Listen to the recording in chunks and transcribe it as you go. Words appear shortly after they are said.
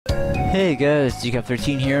Hey guys,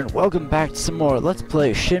 DCAP13 here, and welcome back to some more Let's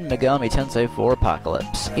Play Shin Megami Tensei 4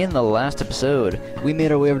 Apocalypse. In the last episode, we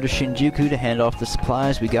made our way over to Shinjuku to hand off the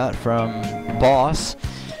supplies we got from Boss,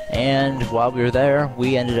 and while we were there,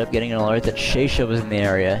 we ended up getting an alert that Sheisha was in the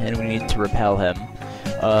area, and we needed to repel him.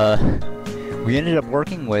 We ended up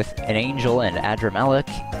working with an Angel and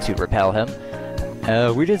Adramelech to repel him.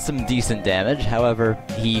 We did some decent damage, however,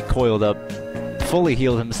 he coiled up, fully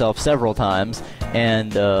healed himself several times,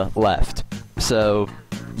 and left. So,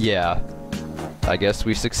 yeah, I guess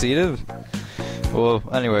we succeeded. Well,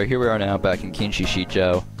 anyway, here we are now back in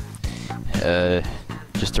Kinshishijo.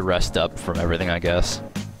 Just to rest up from everything, I guess.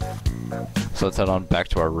 So let's head on back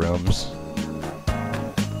to our rooms.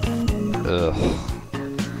 Ugh.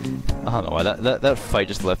 I don't know why, that fight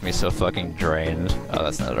just left me so fucking drained. Oh,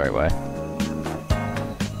 that's not the right way.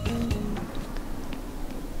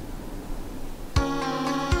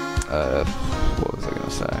 What was I gonna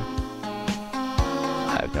say?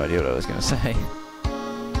 I have no idea what I was gonna say.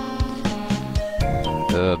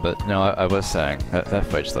 But no, I was saying, that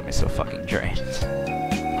fight just left me so fucking drained.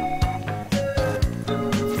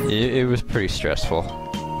 It was pretty stressful.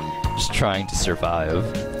 Just trying to survive.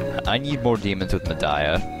 I need more demons with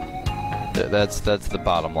Medaya. That's the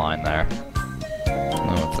bottom line there.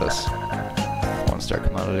 Oh, what's this? 1-star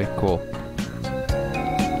commodity, cool.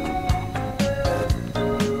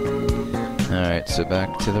 Alright, so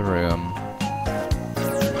back to the room.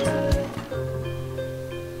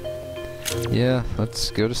 Yeah,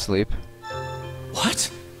 let's go to sleep.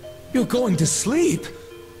 What? You're going to sleep?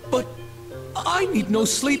 But I need no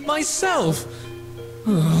sleep myself.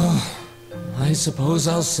 I suppose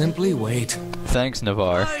I'll simply wait. Thanks,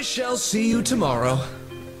 Navarre. I shall see you tomorrow.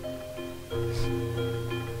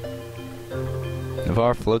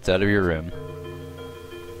 Navarre floats out of your room.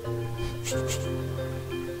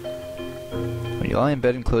 When you lie in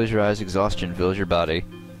bed and close your eyes, exhaustion fills your body.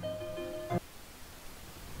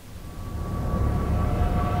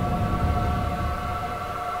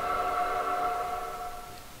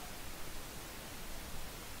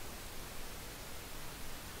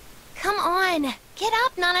 Come on! Get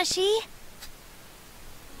up, Nanashi!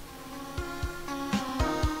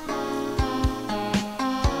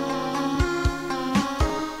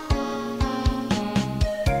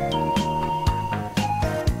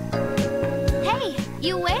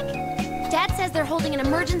 You awake? Dad says they're holding an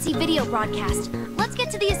emergency video broadcast. Let's get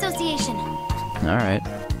to the association. Alright.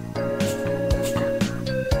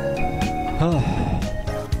 Oh,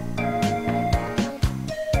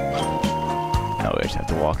 we just have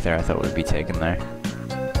to walk there. I thought we'd be taken there.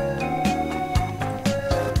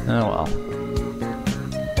 Oh well.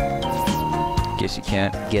 Guess you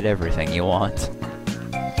can't get everything you want.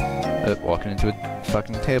 Walking into a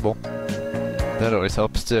fucking table. That always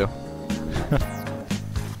helps too.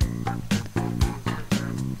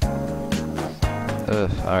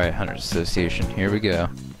 Alright, Hunters Association, here we go.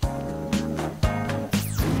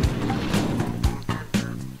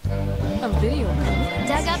 A video.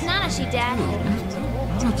 Dug up Nanashi, Dad.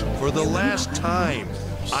 For the last time,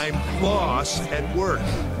 I'm boss at work.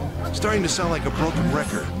 Starting to sound like a broken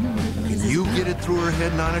record. Can you get it through her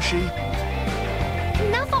head, Nanashi?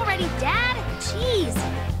 Enough already, Dad! Jeez!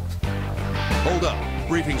 Hold up.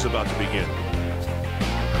 Briefing's about to begin.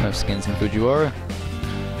 No skins in Fujiwara.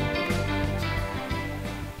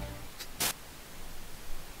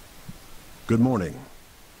 Good morning.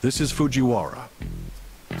 This is Fujiwara.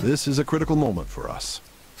 This is a critical moment for us.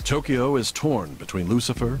 Tokyo is torn between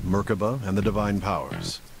Lucifer, Merkaba, and the Divine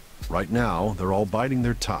Powers. Right now, they're all biding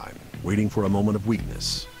their time, waiting for a moment of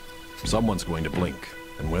weakness. Someone's going to blink,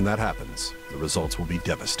 and when that happens, the results will be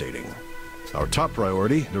devastating. Our top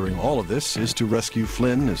priority during all of this is to rescue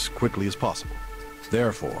Flynn as quickly as possible.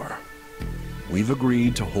 Therefore, we've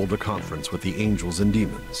agreed to hold a conference with the angels and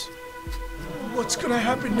demons. What's gonna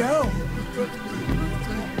happen now?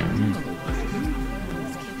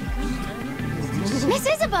 Miss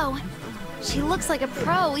Isabeau! She looks like a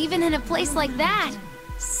pro, even in a place like that.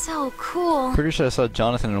 So cool. Pretty sure I saw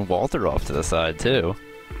Jonathan and Walter off to the side, too.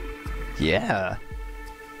 Yeah.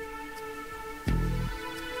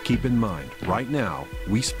 Keep in mind, right now,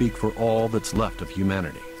 we speak for all that's left of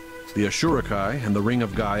humanity. The Ashurakai and the Ring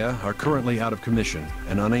of Gaia are currently out of commission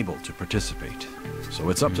and unable to participate. So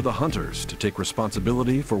it's up to the Hunters to take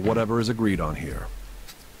responsibility for whatever is agreed on here.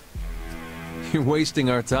 You're wasting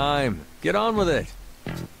our time. Get on with it.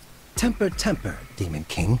 Temper, temper, Demon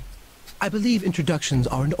King. I believe introductions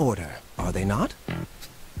are in order, are they not?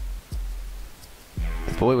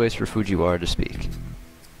 The boy waits for Fujiwara to speak.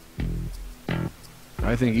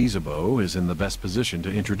 I think Isabeau is in the best position to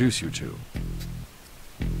introduce you to.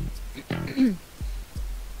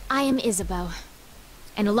 I am Isabeau.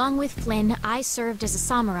 And along with Flynn, I served as a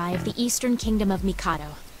samurai of the Eastern Kingdom of Mikado.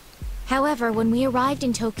 However, when we arrived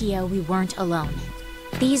in Tokyo, we weren't alone.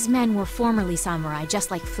 These men were formerly samurai,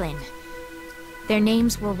 just like Flynn. Their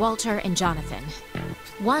names were Walter and Jonathan.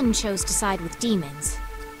 One chose to side with demons,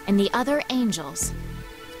 and the other angels.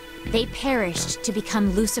 They perished to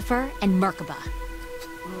become Lucifer and Merkaba.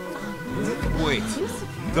 Wait,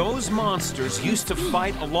 those monsters used to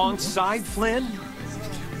fight alongside Flynn?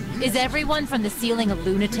 Is everyone from the ceiling a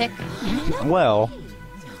lunatic? Well,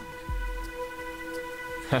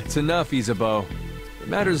 That's enough, Isabeau. It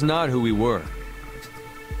matters not who we were.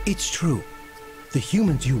 It's true. The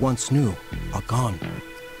humans you once knew are gone.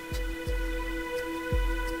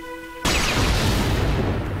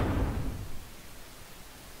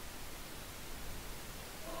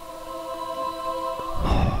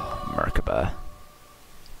 Merkaba.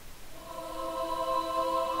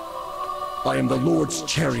 I am the Lord's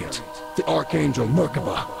chariot, the Archangel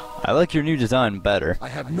Merkaba. I like your new design better. I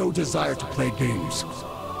have no desire to play games.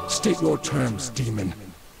 State your terms, demon.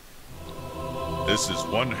 This is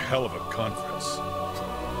one hell of a conference.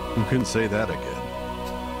 You can say that again.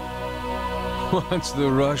 What's the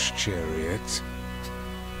rush, chariot?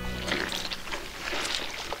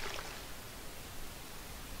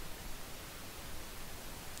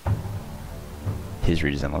 His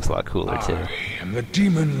redesign looks a lot cooler too. I am the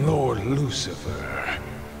Demon Lord Lucifer.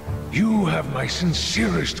 You have my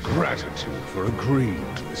sincerest gratitude for agreeing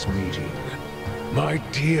to this meeting. My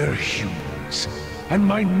dear humans, and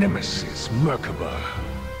my nemesis, Merkaba.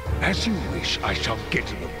 As you wish, I shall get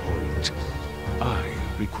to the point. I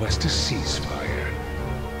request a ceasefire.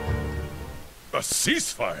 A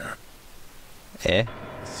ceasefire? Eh?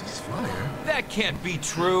 Ceasefire? That can't be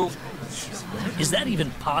true. Is that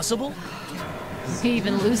even possible?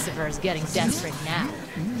 Even Lucifer's getting desperate now.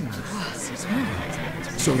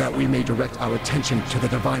 So that we may direct our attention to the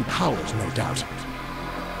divine powers, no doubt.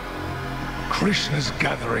 Krishna's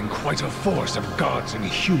gathering quite a force of gods and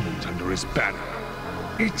humans under his banner.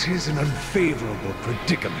 It is an unfavorable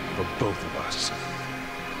predicament for both of us.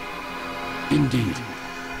 Indeed.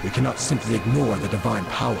 We cannot simply ignore the divine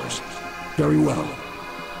powers. Very well.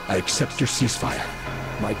 I accept your ceasefire.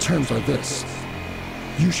 My terms are this.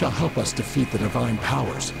 You shall help us defeat the divine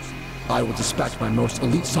powers. I will dispatch my most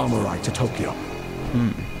elite samurai to Tokyo.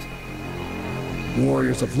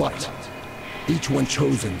 Warriors of light. Each one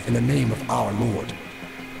chosen in the name of our Lord.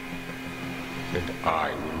 And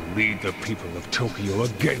I will lead the people of Tokyo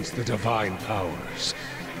against the divine powers.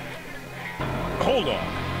 Hold on.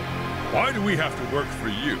 Why do we have to work for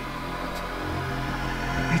you?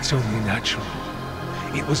 It's only natural.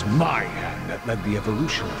 It was my hand that led the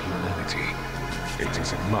evolution of humanity. It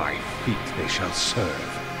is at my feet they shall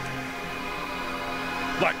serve.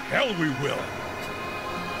 Like hell we will.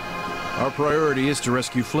 Our priority is to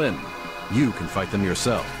rescue Flynn. You can fight them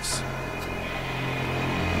yourselves.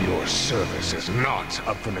 Your service is not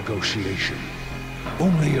up for negotiation.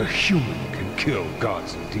 Only a human can kill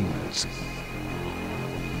gods and demons.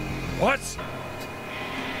 What?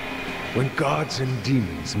 When gods and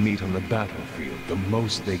demons meet on the battlefield, the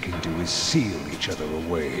most they can do is seal each other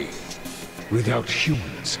away. Without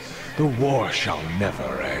humans, the war shall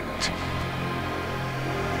never end.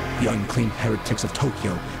 The unclean heretics of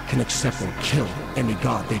Tokyo can accept or kill any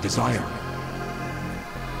god they desire.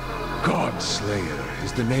 God-Slayer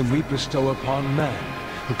is the name we bestow upon man,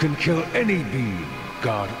 who can kill any being,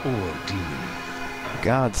 god or demon.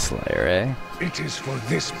 Godslayer, eh? It is for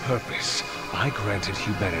this purpose I granted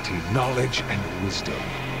humanity knowledge and wisdom.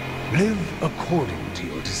 Live according to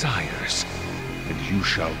your desires, and you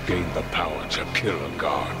shall gain the power to kill a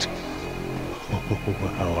god. Oh,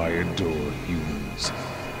 how I adore humans.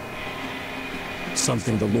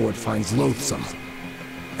 Something the Lord finds loathsome.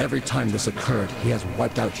 Every time this occurred, he has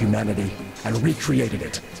wiped out humanity and recreated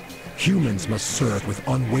it. Humans must serve with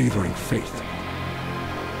unwavering faith.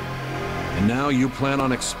 And now you plan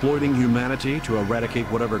on exploiting humanity to eradicate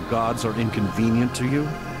whatever gods are inconvenient to you?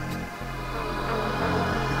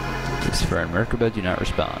 Lucifer and Merkaba do not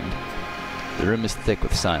respond. The room is thick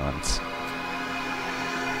with silence.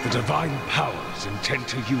 The divine powers intend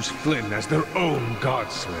to use Flynn as their own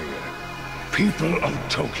God-Slayer. People of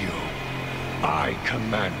Tokyo, I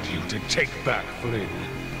command you to take back Flynn.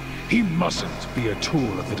 He mustn't be a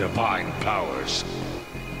tool of the divine powers.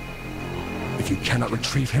 If you cannot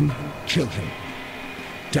retrieve him, kill him.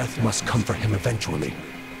 Death must come for him eventually.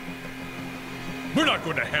 We're not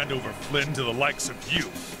going to hand over Flynn to the likes of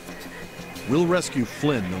you. We'll rescue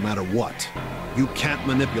Flynn no matter what. You can't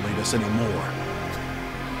manipulate us anymore.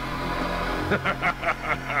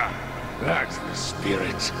 That's the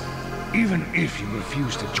spirit. Even if you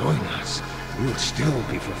refuse to join us, we'll still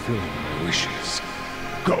be fulfilling your wishes.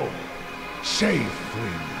 Go, save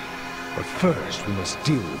Flynn. But first, we must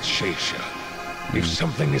deal with Sheisha. If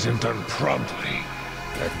something isn't done promptly,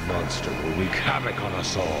 that monster will wreak havoc on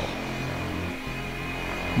us all.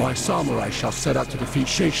 My samurai shall set out to defeat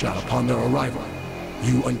Sheisha upon their arrival.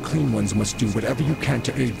 You unclean ones must do whatever you can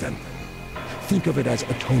to aid them. Think of it as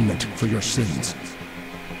atonement for your sins.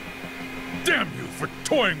 Damn you for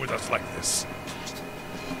toying with us like this!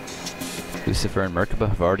 Lucifer and Merkaba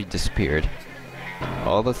have already disappeared.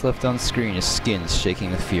 All that's left on screen is skins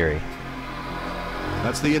shaking with fury.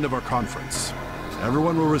 That's the end of our conference.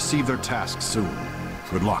 Everyone will receive their tasks soon.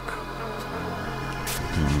 Good luck.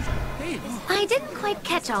 I didn't quite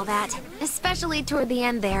catch all that, especially toward the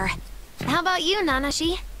end there. How about you,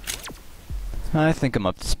 Nanashi? I think I'm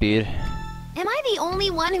up to speed. Am I the only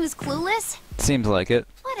one who's clueless? Seems like it.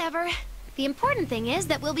 Whatever. The important thing is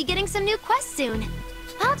that we'll be getting some new quests soon.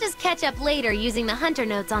 I'll just catch up later using the hunter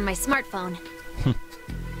notes on my smartphone.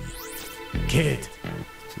 Kid,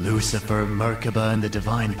 Lucifer, Merkaba, and the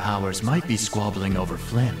Divine Powers might be squabbling over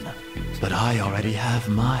Flynn, but I already have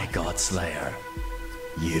my Godslayer.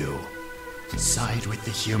 You. Side with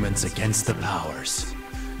the humans against the Powers.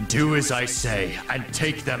 Do as I say, and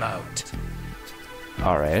take them out.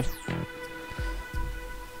 Alright.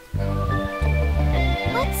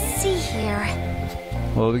 Let's see here.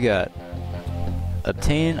 What we got?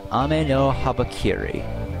 Obtain Ame-no-Habakiri.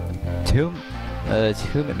 To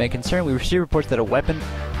whom it may concern, we received reports that a weapon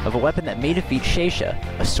that may defeat Sheisha.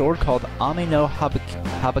 A sword called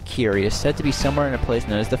Ame-no-Habakiri is said to be somewhere in a place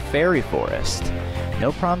known as the Fairy Forest.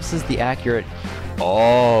 No promises the accurate...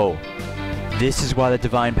 Oh! This is why the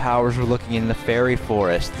Divine Powers were looking in the Fairy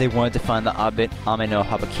Forest. They wanted to find the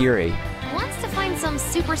Ame-no-Habakiri. Wants to find some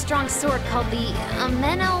super strong sword called the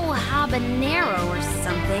Ame-no-Habanero or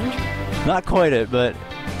something. Not quite it, but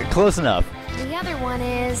close enough. The other one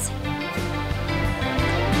is...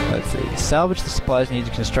 Let's see. Salvage the supplies needed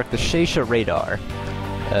to construct the Sheisha radar.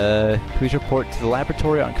 Please report to the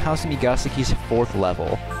laboratory on Kasumigaseki's 4th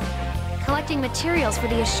level. Collecting materials for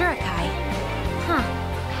the Ashurakai. Huh.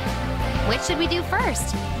 Which should we do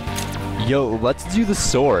first? Yo, let's do the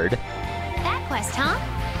sword. That quest, huh?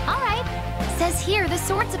 Alright. Says here the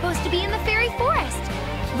sword's supposed to be in the Fairy Forest.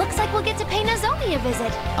 Looks like we'll get to pay Nozomi a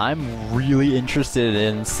visit. I'm really interested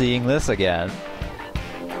in seeing this again.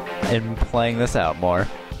 And playing this out more.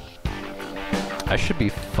 I should be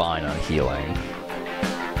fine on healing.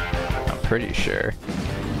 I'm pretty sure.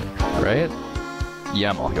 Right?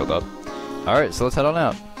 Yeah, I'm all healed up. Alright, so let's head on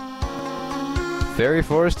out. Fairy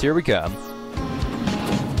Forest, here we come.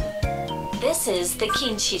 This is the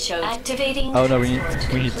Kinshicho activating. Oh no, we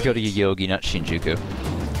need to go to Yogi, not Shinjuku.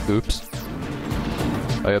 Oops.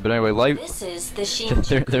 Oh yeah, but anyway, life. This is the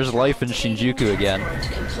Shinjuku. There's life in Shinjuku again.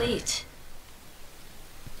 Complete.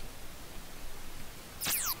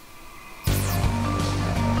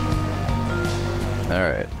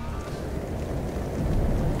 Alright.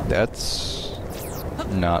 That's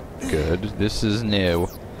not good. This is new.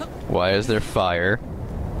 Why is there fire?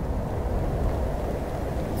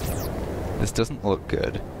 This doesn't look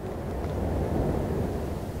good.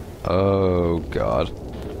 Oh god.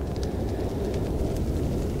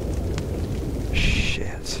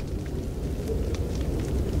 Shit.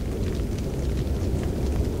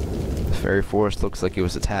 The Fairy Forest looks like it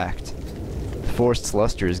was attacked. The forest's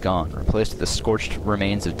luster is gone, replaced with the scorched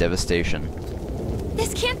remains of devastation.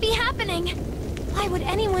 This can't be happening! Why would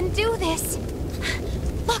anyone do this?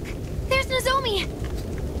 Look! There's Nozomi!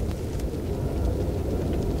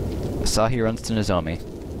 Asahi runs to Nozomi.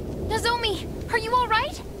 Nozomi! Are you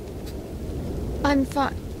alright? I'm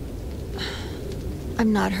fine.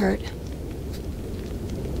 I'm not hurt.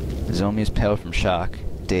 Nozomi is pale from shock,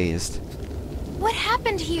 dazed. What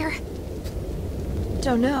happened here?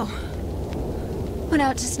 Don't know. Went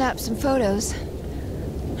out to snap some photos.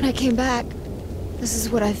 When I came back, this is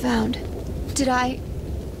what I found. Did I...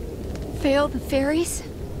 fail the fairies?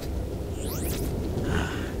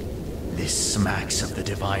 This smacks of the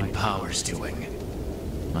Divine Powers doing.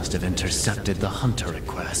 Must have intercepted the hunter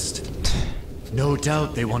request. No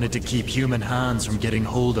doubt they wanted to keep human hands from getting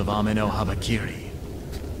hold of Ame-no-Habakiri.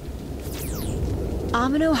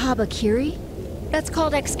 Ame-no-Habakiri? That's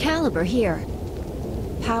called Excalibur here.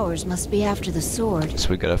 Powers must be after the sword. So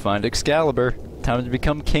we gotta find Excalibur. Time to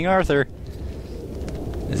become King Arthur.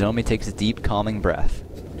 Nozomi takes a deep, calming breath.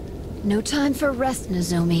 No time for rest,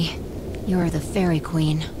 Nozomi. You're the Fairy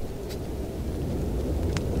Queen.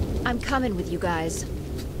 I'm coming with you guys.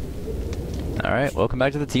 Alright, welcome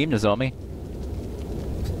back to the team, Nozomi.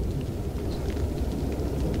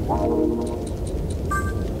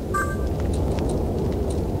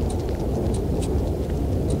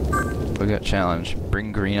 We got challenge.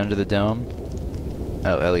 Bring green under the dome.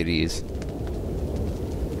 Oh, LEDs.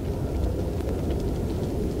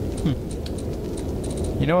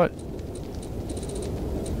 You know what?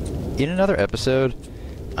 In another episode,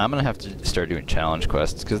 I'm gonna have to start doing challenge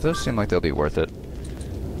quests, because those seem like they'll be worth it.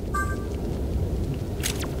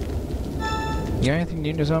 You got anything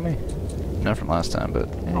new, Nozomi? Not from last time, but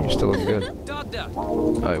yeah, you're still looking good.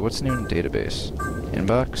 Alright, what's new in the database?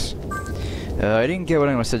 Inbox? I didn't get what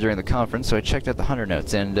anyone said during the conference, so I checked out the Hunter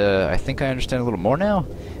notes, and I think I understand a little more now?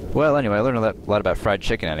 Well, anyway, I learned a lot about fried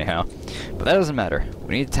chicken anyhow. But that doesn't matter.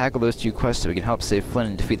 We need to tackle those 2 quests so we can help save Flynn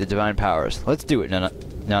and defeat the Divine Powers. Let's do it,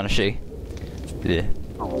 Nanashi. Yeah.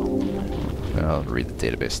 I'll read the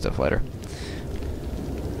database stuff later.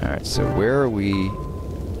 Alright, so where are we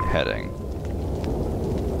heading?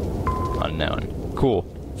 Unknown. Cool.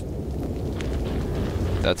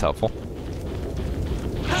 That's helpful.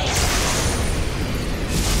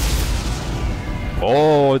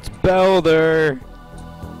 Oh, it's Balder!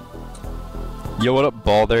 Yo, what up,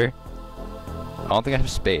 Balder? I don't think I have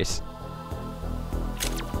space.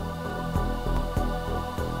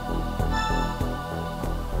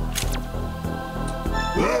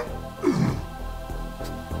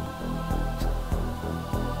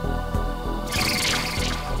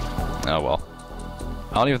 Oh well.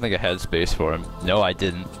 I don't even think I had space for him. No, I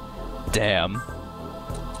didn't. Damn.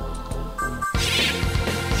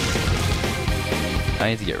 I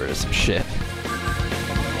need to get rid of some shit.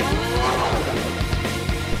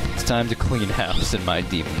 It's time to clean house in my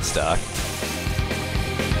demon stock.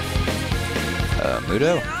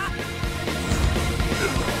 Mudo?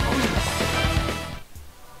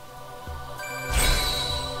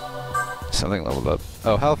 Something leveled up.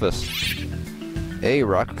 Oh, Halphus. Hey,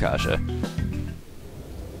 Rakukasha.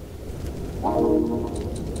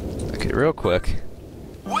 Okay, real quick.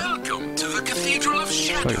 Welcome to the Cathedral of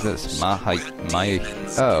Shadows. What is this?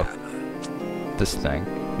 Oh. This thing.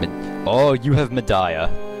 Oh, you have Medaya.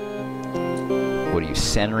 What are you,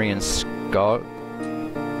 Senri and Skog?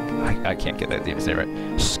 I can't get that name right.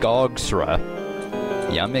 Skogsra.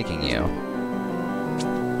 Yeah, I'm making you.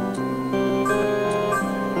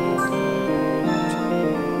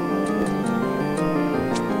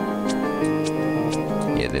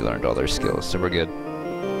 Yeah, they learned all their skills, so we're good.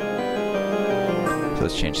 So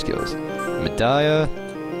let's change skills. Medaya.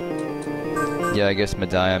 Yeah, I guess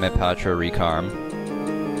Medaya, Mepatra, Recarm.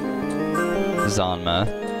 Zanma.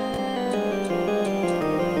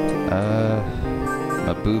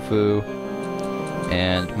 Mabufu.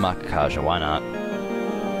 And Makakaja, why not?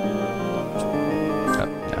 Oh,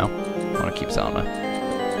 no. I want to keep Zanma.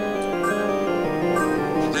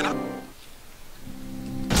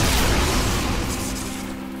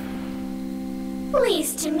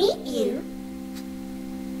 Pleased to meet you.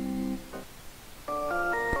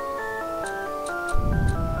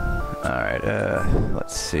 Alright,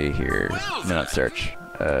 let's see here. No, not search.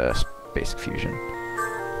 Basic fusion.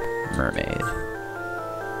 Mermaid.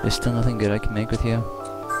 There's still nothing good I can make with you?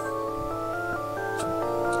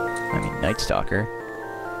 I mean, Night Stalker.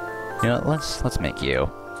 You know, let's make you.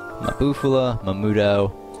 Mabufula,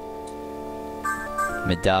 Mamudo,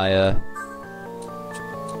 Medaya.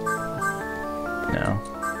 No.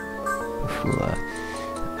 Bufula.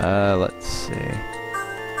 Let's see.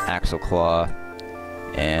 Axel Claw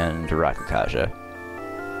and Rakukaja.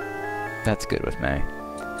 That's good with me.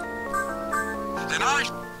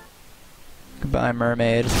 Goodbye,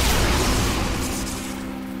 mermaid.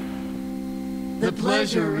 The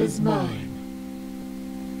pleasure is mine.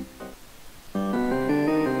 What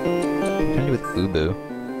can I do with Ubu?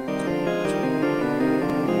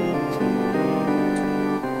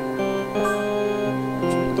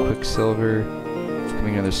 Quicksilver. Can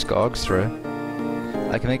make another Skogstra.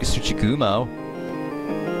 I can make a Tsuchigumo.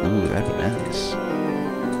 Ooh, that'd be nice.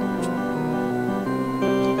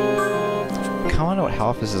 I wanna know what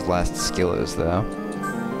Halphus' last skill is, though. What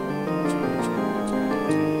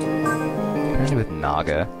can I do with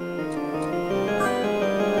Naga?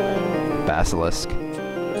 Basilisk.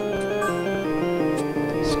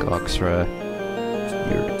 Skogsra.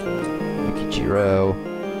 Your Mikijiro.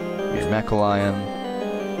 Your Mechalion.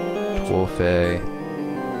 Twolfe.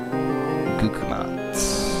 Gukumats.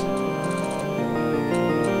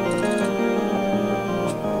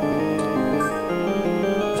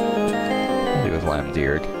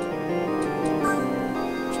 Lamdirg.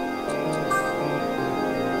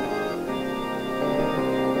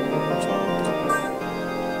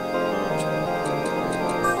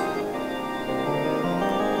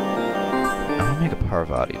 I'm gonna make a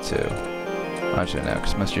Parvati too. Actually, no,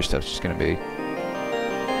 because most of your stuff's just gonna be.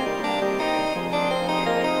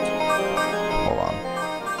 Hold on.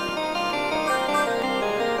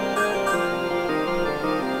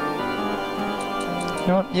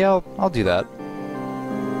 know what? Yeah, I'll do that.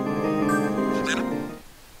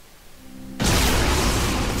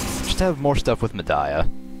 Just have more stuff with Medaya.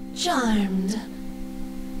 Charmed.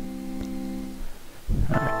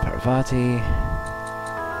 Alright, Parvati.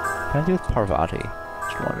 What can I do with Parvati?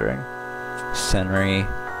 Just wondering. Senri.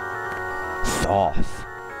 Thoth.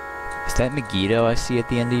 Is that Megiddo I see at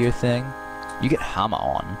the end of your thing? You get Hama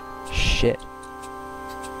on. Shit.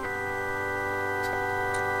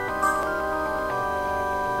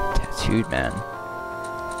 Tattooed man.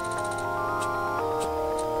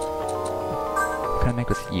 What can I make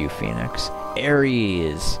with you, Phoenix?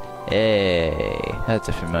 Ares! Hey, that's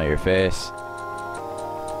a familiar face.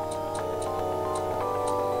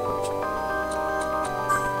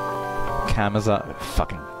 Kamazan,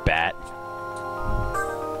 fucking bat.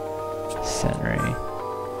 Senri.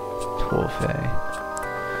 Twolfe.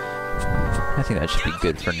 I think that should be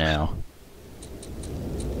good for now.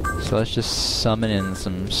 So let's just summon in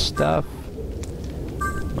some stuff.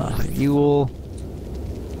 Mahul.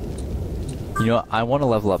 You know what? I want to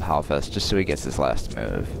level up Halfest just so he gets his last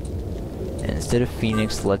move. And instead of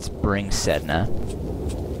Phoenix, let's bring Sedna.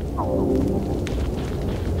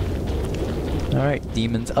 Alright,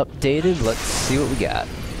 demons updated. Let's see what we got.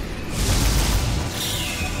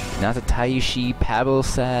 Nata Taishi,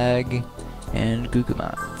 Pabilsag, and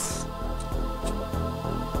Gugumatsu.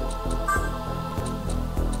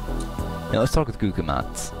 Now let's talk with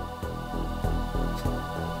Gugumatsu.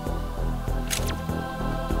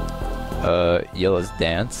 Yellow's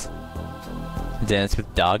dance. Dance with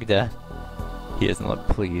Dagda. He doesn't look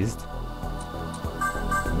pleased.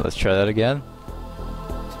 Let's try that again.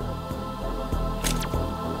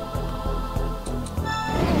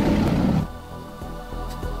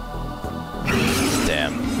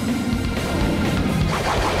 Damn.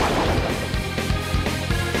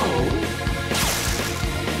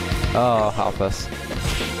 Oh, help us.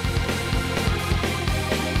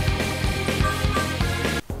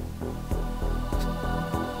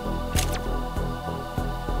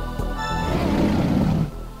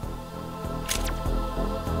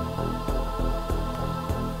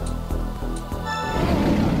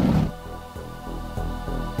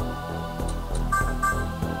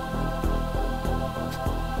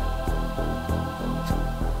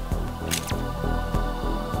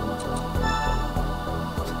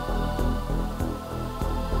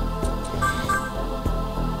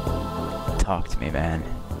 Talk to me, man.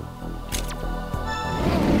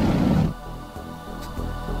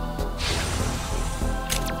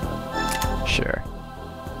 Sure.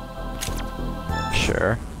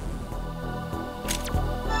 Sure.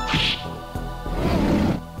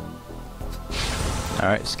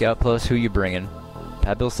 Alright, Scout Plus, who you bringing?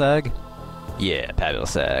 Pabilsag? Yeah,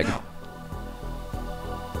 Pabilsag.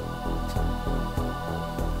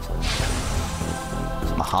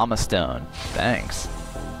 Mahama Stone. Thanks.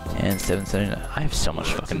 And 779. I have so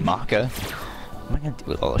much fucking Maka. What am I gonna do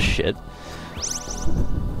with all this shit? I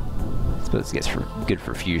suppose it gets good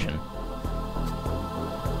for fusion.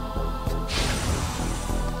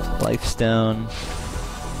 Lifestone.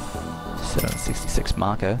 766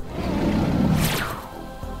 Maka.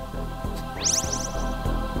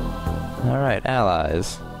 Alright,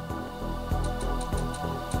 allies.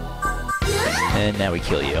 And now we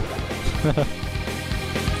kill you.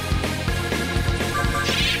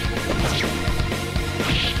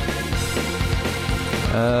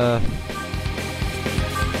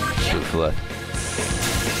 Shufla.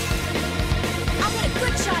 I'll get a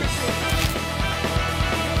good shot at you.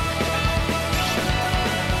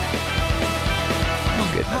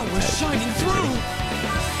 Good Power's shining through.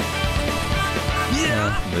 Yeah.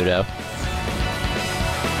 Mudo.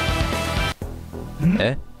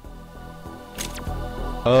 Eh?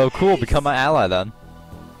 Oh, cool. Become my ally then.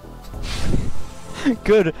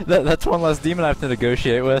 Good. That's one less demon I have to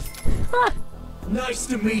negotiate with. Nice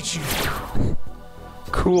to meet you.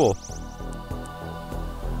 Cool.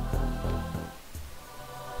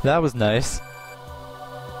 That was nice.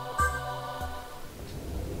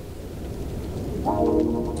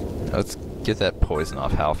 Let's get that poison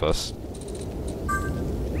off Halphus.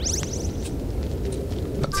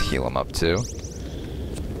 Let's heal him up too.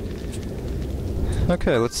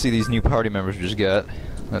 Okay, let's see these new party members we just got.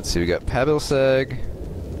 Let's see, we got Pabilsag,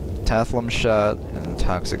 Tathlum Shot, and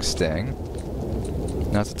Toxic Sting.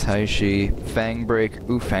 Nata Taishi, Fang Break,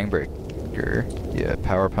 ooh, Fang Breaker, yeah,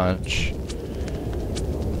 Power Punch,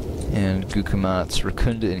 and Gukumatsu,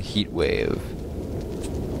 Rakunda, and Heat Wave.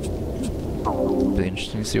 Be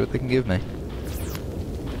interesting to see what they can give me. I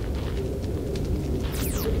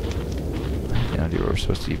have no idea where we're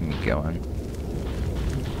supposed to even be going.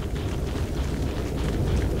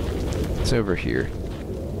 It's over here.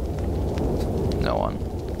 no one.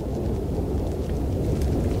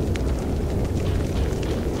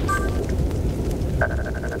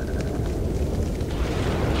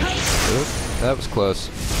 Oop, that was close.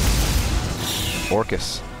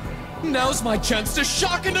 Orcus. Now's my chance to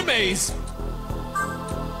shock and amaze!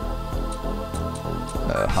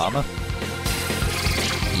 Hama?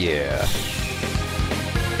 Yeah.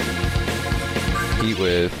 Heat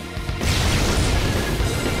wave.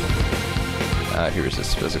 He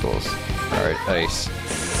resists physicals. Alright, ice.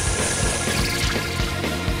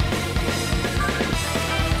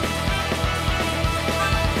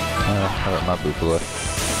 How about my Bupala?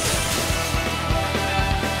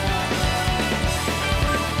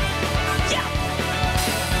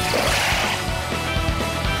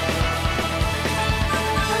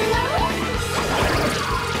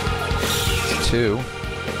 Two.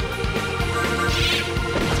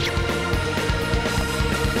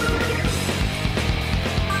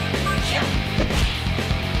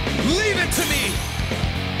 Leave it to me!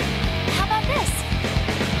 How about this?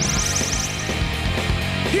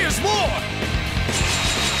 Here's more!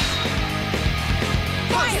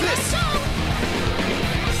 What's this?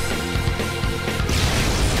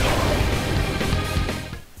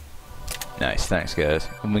 Nice, thanks guys.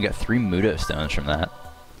 And we got 3 Mudo stones from that.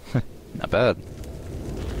 Not bad.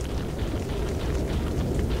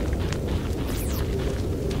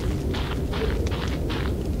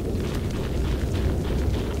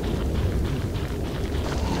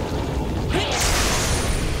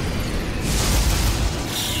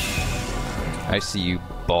 I see you,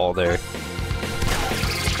 ball there.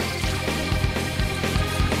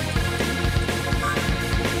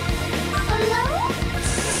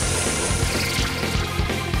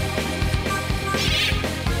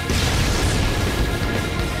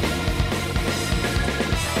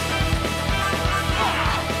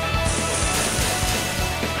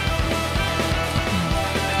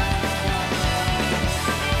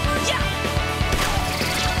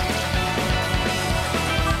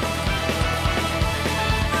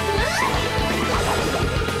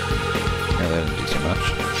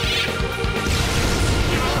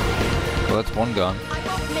 Well, that's one gone. I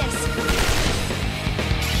won't miss.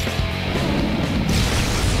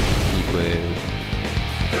 Heat wave.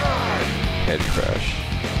 Head crush.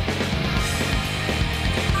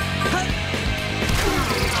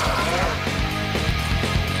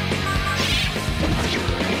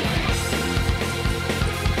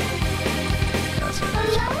 That's a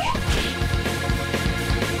nice crush.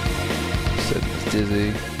 Sid's dizzy.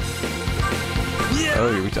 Oh,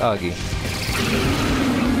 you're with Augie.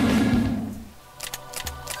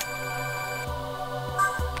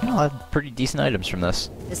 I'll have pretty decent items from this.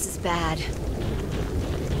 This is bad.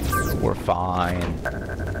 We're fine.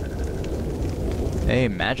 Hey,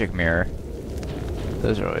 magic mirror.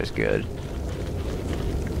 Those are always good.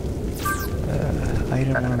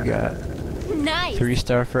 Item we got. Nice.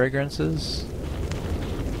 3-star fragrances.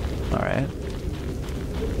 Alright.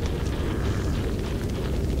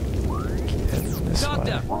 This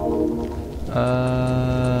way.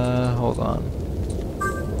 Hold on.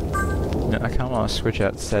 No, I kinda wanna switch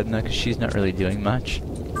out Sedna because she's not really doing much.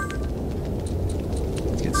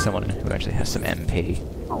 Let's get someone who actually has some MP.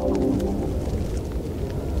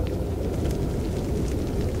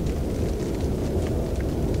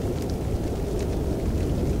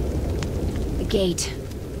 The gate.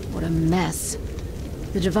 What a mess.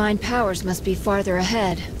 The divine powers must be farther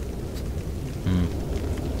ahead.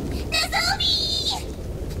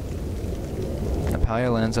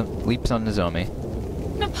 Napaya leaps on Nozomi.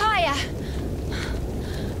 Napaya!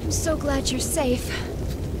 I'm so glad you're safe.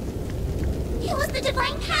 It was the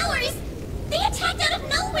divine powers! They attacked out of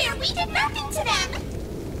nowhere! We did nothing to them!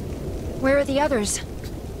 Where are the others?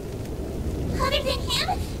 Other than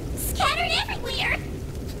him, scattered everywhere!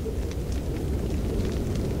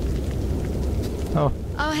 Oh.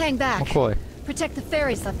 I'll hang back. McCoy. Protect the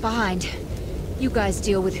fairies left behind. You guys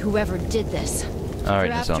deal with whoever did this.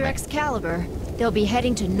 Alright, After Nozomi. Excalibur, they'll be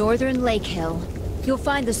heading to Northern Lake Hill. You'll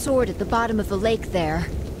find the sword at the bottom of the lake there.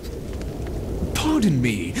 Pardon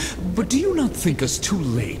me, but do you not think us too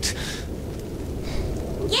late?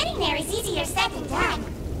 Getting there is easier said than done.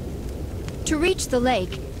 To reach the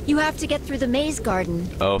lake, you have to get through the maze garden.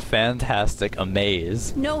 Oh, fantastic. A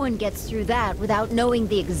maze. No one gets through that without knowing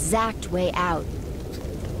the exact way out.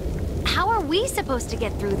 How are we supposed to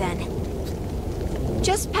get through then?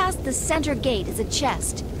 Just past the center gate is a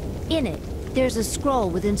chest. In it, there's a scroll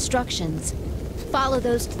with instructions. Follow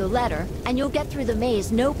those to the letter, and you'll get through the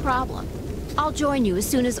maze no problem. I'll join you as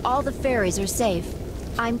soon as all the fairies are safe.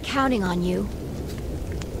 I'm counting on you.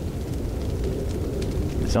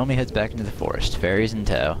 Nozomi heads back into the forest, fairies in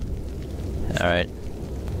tow. Alright.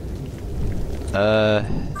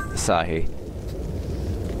 Asahi.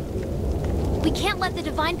 We can't let the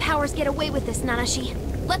divine powers get away with this, Nanashi.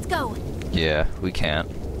 Let's go. Yeah, we can't.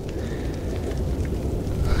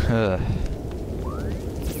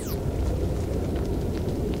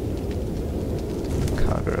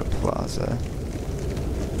 Kagura Plaza.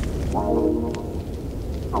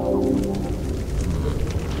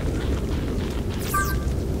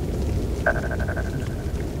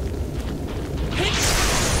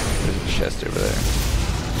 There's a chest over there.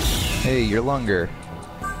 Hey, you're longer.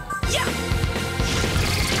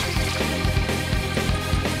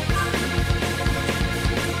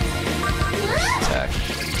 Attack.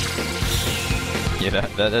 Yeah,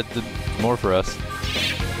 that did more for us.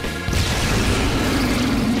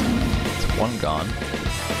 It's one gone.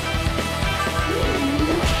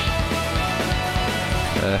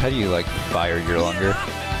 How do you, like, fire your longer?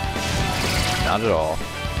 Not at all.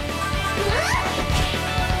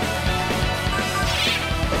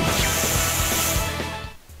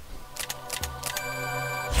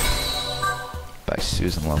 By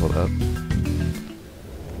Susan leveled up.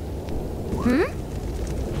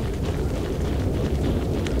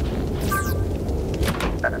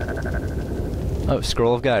 Oh,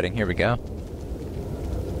 scroll of guiding. Here we go.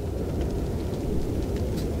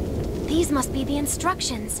 These must be the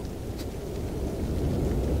instructions.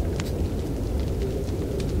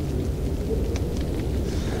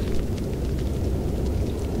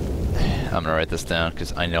 I'm gonna write this down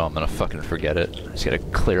because I know I'm gonna fucking forget it. I just gotta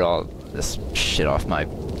clear all this shit off my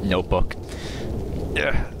notebook.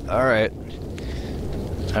 Yeah. Alright.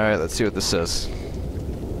 Alright, let's see what this says.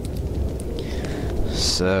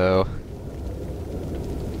 So...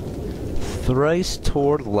 thrice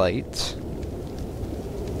toward light.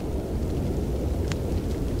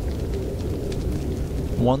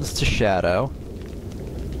 Once to shadow.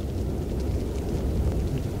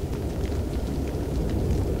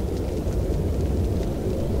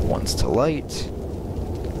 Once to light.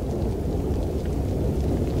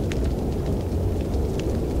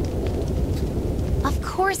 Of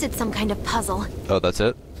course it's some kind of puzzle. Oh, that's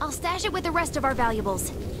it? I'll stash it with the rest of our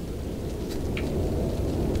valuables.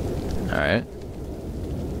 Alright.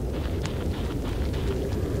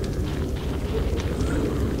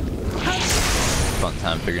 Fun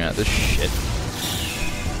time figuring out this shit.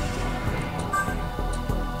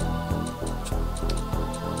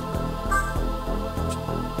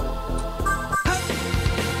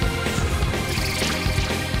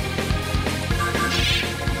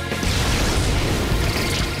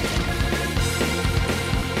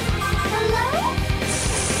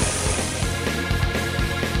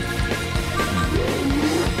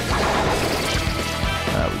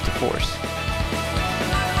 Weak to force.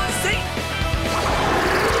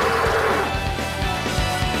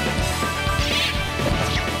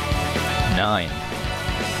 9.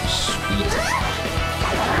 Sweet.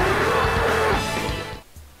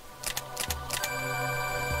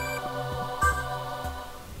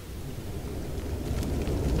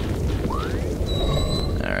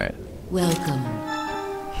 Alright. Welcome.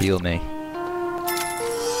 Heal me.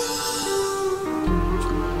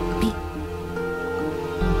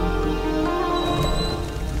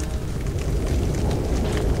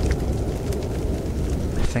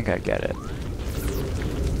 I think I get it.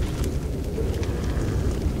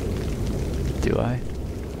 Do I?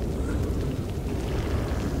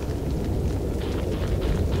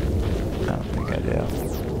 I don't think I do.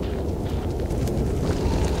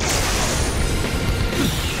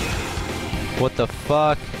 What the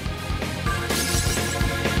fuck?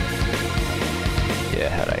 Yeah,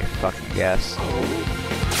 how'd I fucking guess?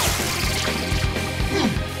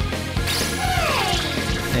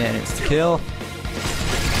 And it's the kill.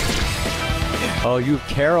 Oh, you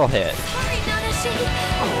Carol hit. Sorry, Nanashi.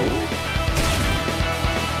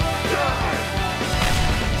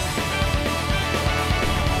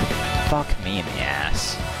 Fuck me in the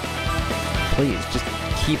ass. Please, just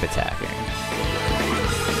keep attacking.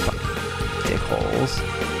 Fucking dickholes.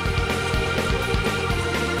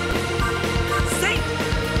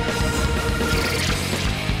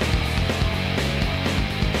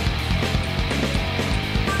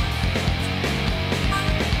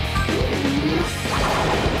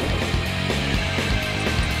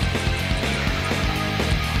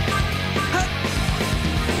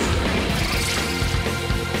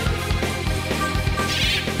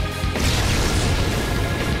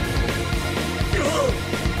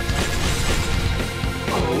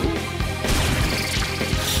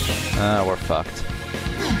 We're fucked.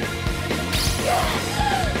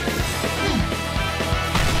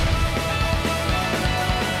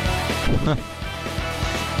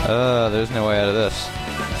 There's no way out of this.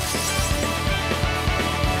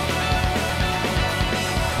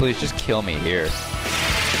 Please just kill me here.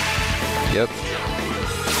 Yep.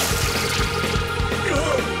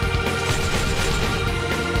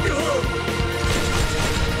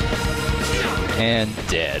 And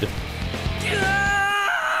dead.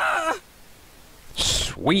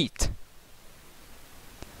 Sweet.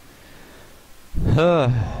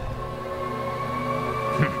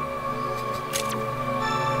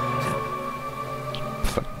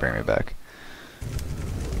 Fuck, bring me back.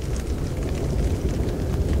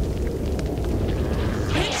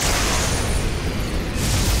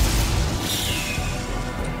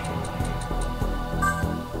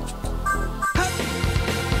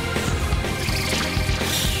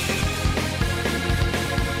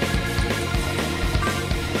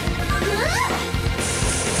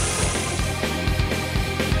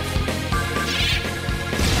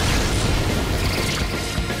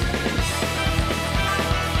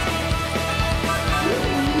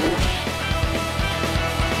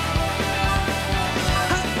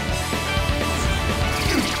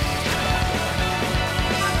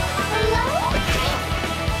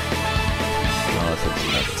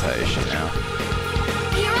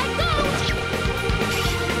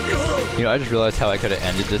 You know, I just realized how I could have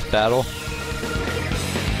ended this battle.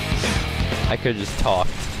 I could have just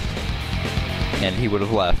talked, and he would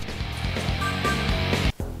have left.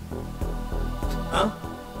 Huh?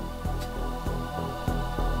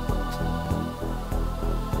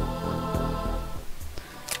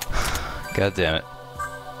 God damn it.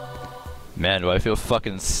 Man, do I feel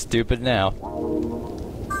fucking stupid now.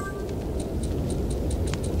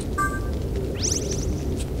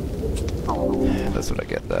 That's what I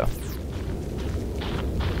get, though.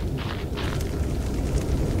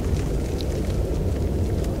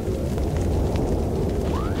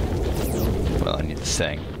 Well, I need to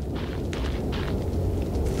sing.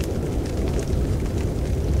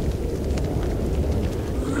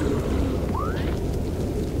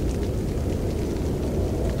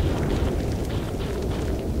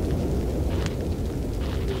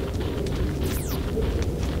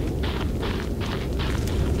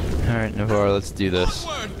 Alright, Navarre, let's do this.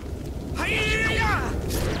 Onward! Hi-ya!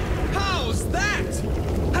 How's that?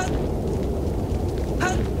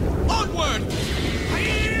 Onward!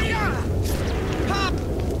 Hi-ya! Hop!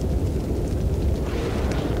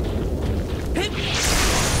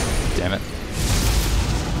 Damn it.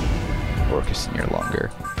 Orcus near longer.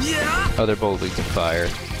 Yeah! Oh, they're both weak to fire.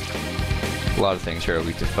 A lot of things here are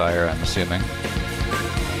weak to fire, I'm assuming.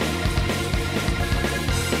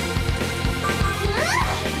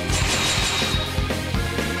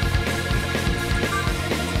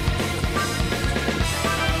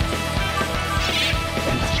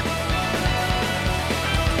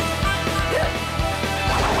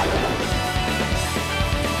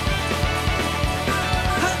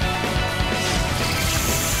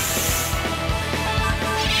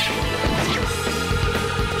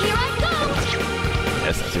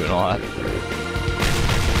 That's doing a lot.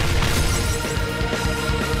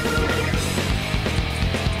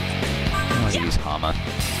 I'm gonna use Hama.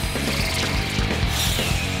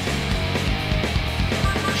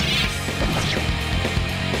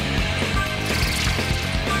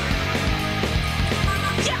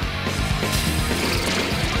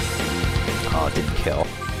 Oh, it didn't kill.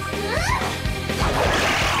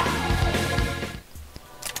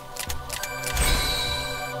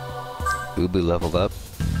 Ubu leveled up.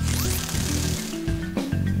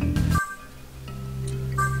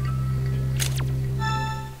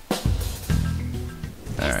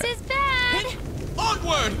 Alright. This is bad!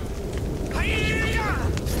 Onward! Hi-ya!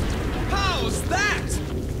 How's that?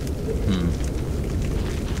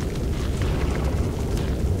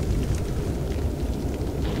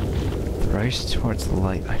 Thrice towards the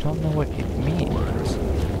light. I don't know what it means.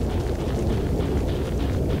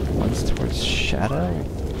 Once towards shadow?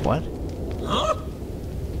 What? Huh?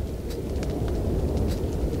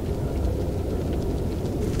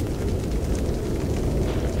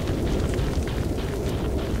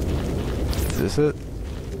 Is this it?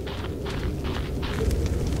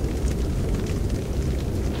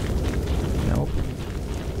 Nope.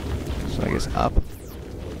 So I guess up?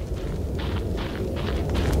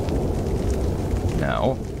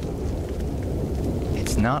 No.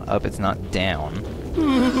 It's not up, it's not down.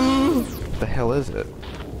 What the hell is it?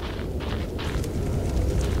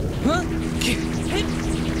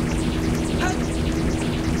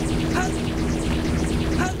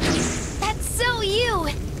 That's so you!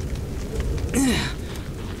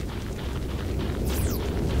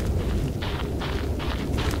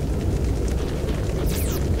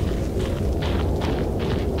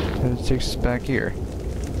 takes us back here.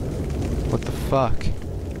 What the fuck?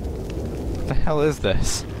 What the hell is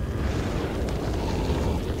this?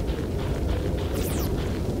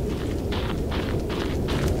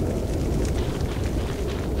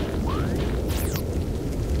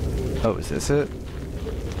 Oh, is this it?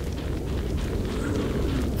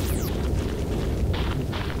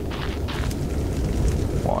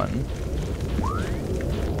 One.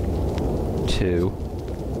 Two.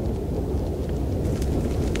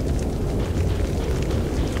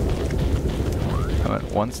 I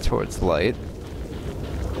went once towards light.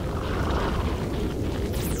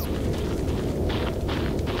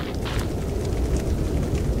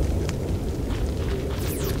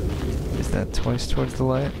 Is that twice towards the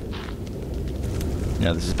light?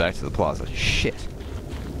 No, this is back to the plaza. Shit.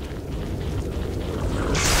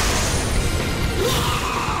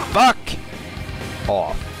 Fuck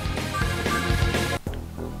off.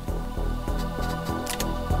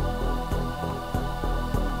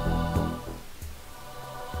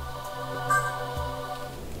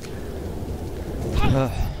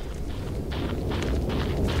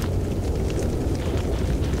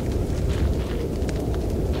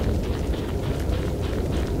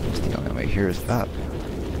 The only way here is up.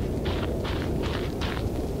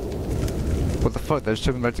 What the fuck? They're just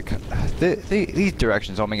talking about these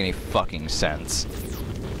directions don't make any fucking sense.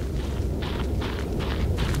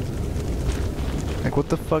 Like, what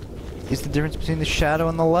the fuck is the difference between the shadow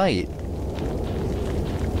and the light?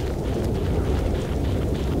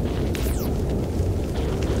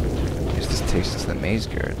 I guess this takes us to the maze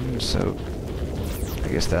garden, so I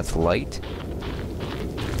guess that's light.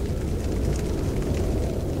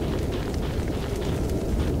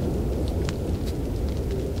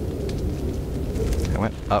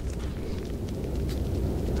 Went up.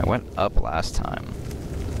 I went up last time.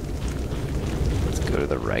 Let's go to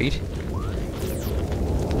the right.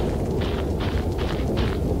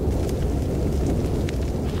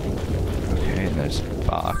 Okay, and there's a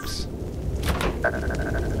box.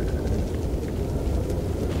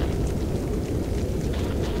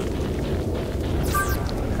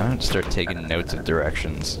 I'm gonna start taking notes of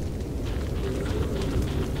directions.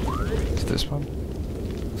 Is this one?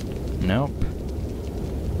 Nope.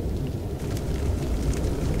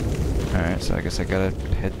 Alright, so I guess I gotta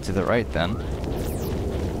head to the right then.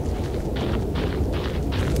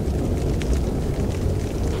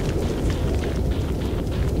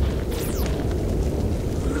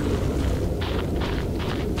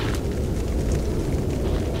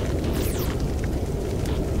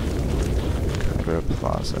 Gotta go to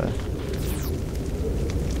Plaza.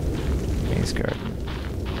 Maze Garden.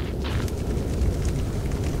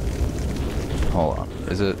 Hold on,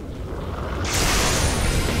 is it?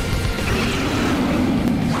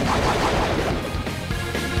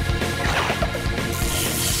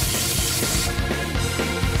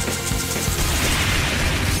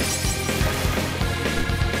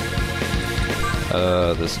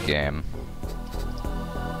 This game.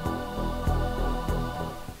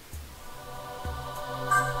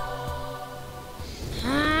 I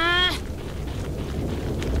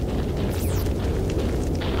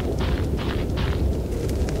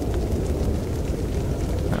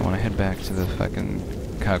want to head back to the fucking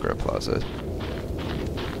Kagura Plaza.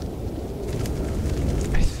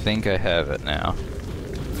 I think I have it now.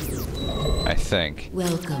 I think.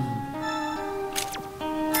 Welcome.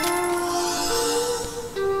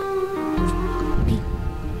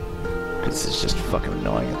 This is just fucking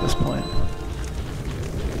annoying at this point.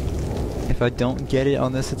 If I don't get it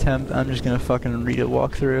on this attempt, I'm just gonna fucking read a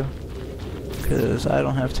walkthrough. Because I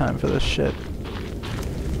don't have time for this shit.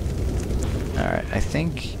 Alright, I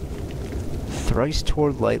think thrice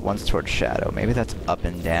toward light, once toward shadow. Maybe that's up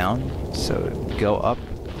and down. So go up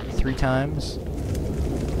 3 times.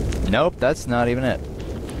 Nope, that's not even it.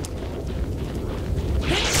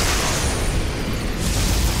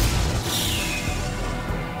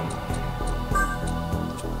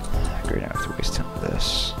 Great, I have to waste time with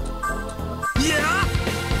this. Yeah!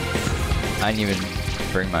 I didn't even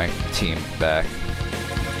bring my team back.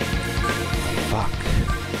 Fuck.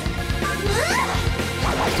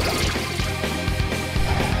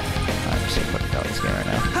 I'm so fucking out of this game right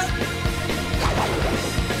now.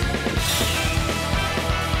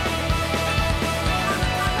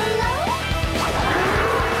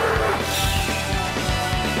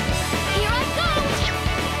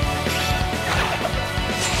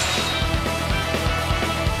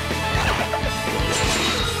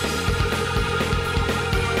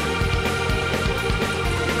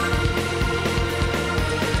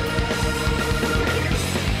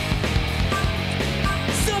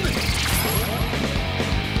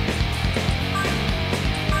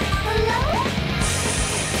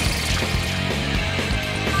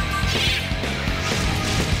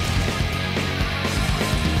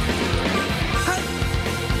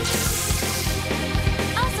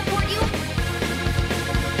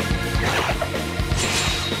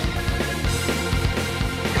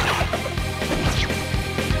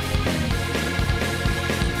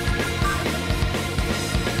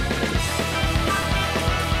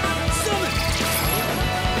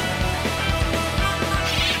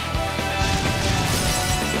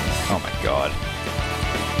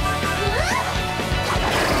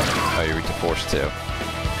 forced to.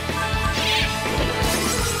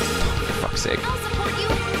 For fuck's sake.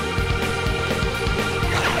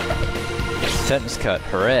 Tetanus cut,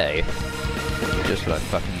 hooray! Just what I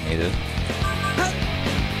fucking needed.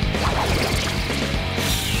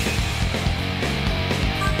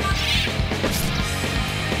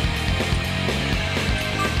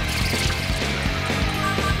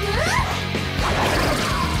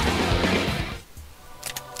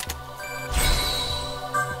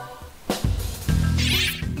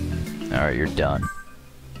 Alright, you're done.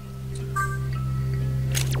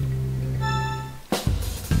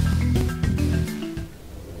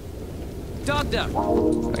 Dog duck. I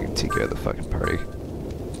can take care of the fucking party.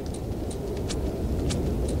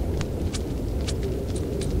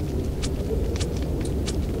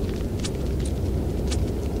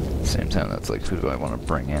 Same time, that's like, who do I want to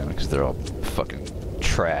bring in? Because they're all fucking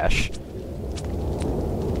trash.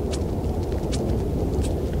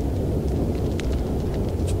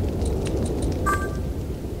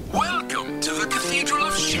 Welcome to the Cathedral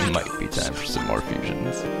of Shadows. Might be time for some more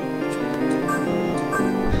fusions.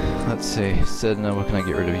 Let's see. Sedna, what can I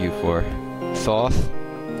get rid of you for? Thoth?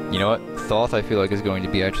 You know what? Thoth I feel like is going to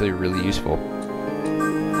be actually really useful.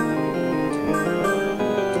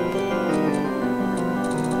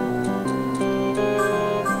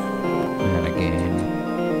 And a game.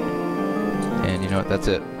 And you know what? That's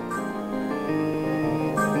it.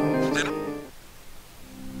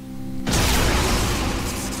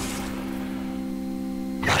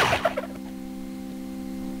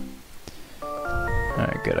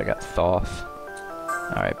 Alright, good, I got Thoth.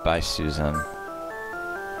 Alright, bye Susan.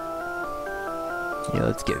 Yeah,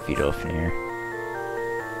 let's get Vidofnir.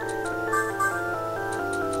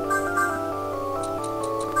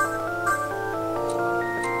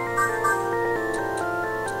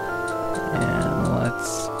 And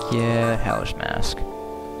let's get Hellish Mask.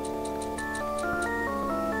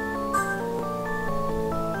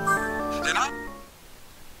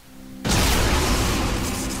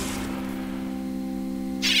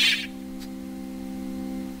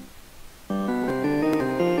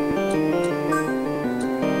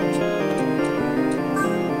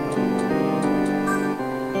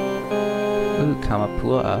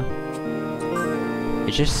 Kamapua.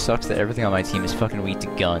 It just sucks that everything on my team is fucking weak to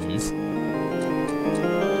guns.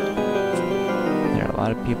 There are a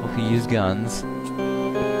lot of people who use guns.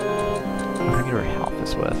 What am I gonna help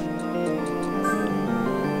us with?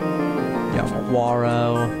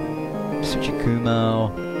 Yamawaro,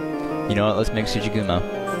 Tsuchikumo. You know what? Let's make Tsuchikumo.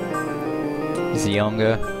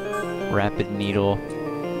 Zionga, Rapid Needle,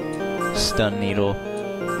 Stun Needle,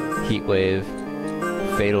 Heat Wave,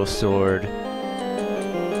 Fatal Sword.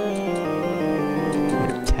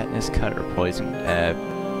 Tetanus cut or poison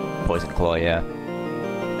claw, yeah.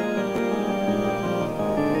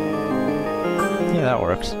 Yeah, that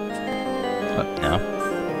works. Oh, no.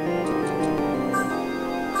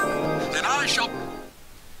 Then I shall.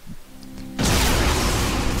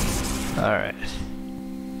 Alright.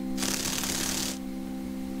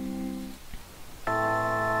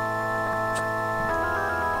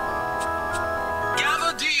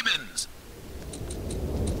 Gather demons.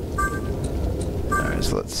 Alright,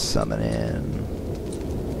 so let's summon in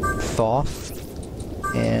Thoth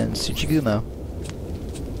and Tsuchigumo.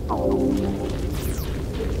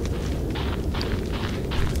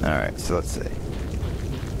 Alright, so let's see.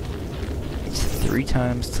 It's 3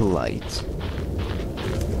 times to light. So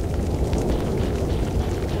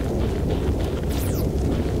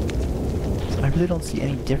I really don't see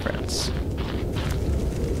any difference.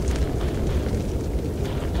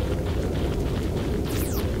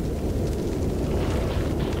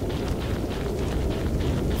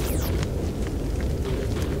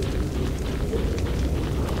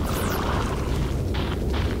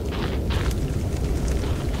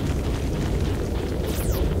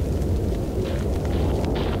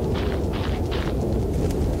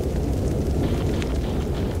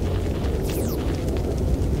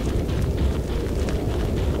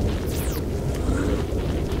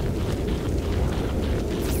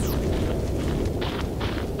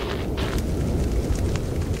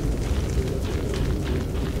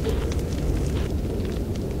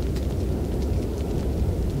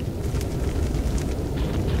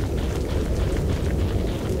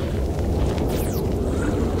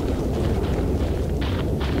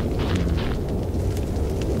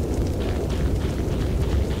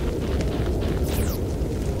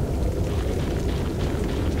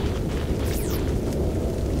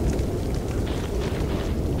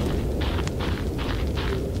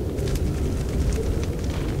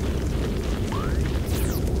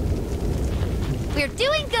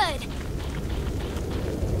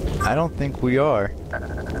 don't think we are.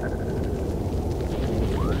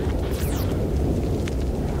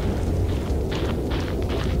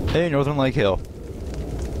 Hey, Northern Lake Hill.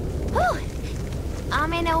 Whew!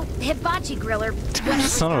 Ame-no-Hibachi griller.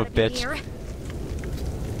 Son of a bitch.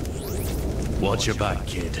 Watch your back,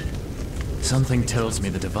 kid. Something tells me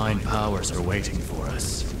the divine powers are waiting for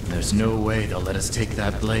us. There's no way they'll let us take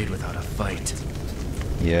that blade without a fight.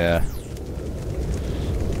 Yeah.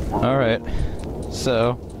 Alright.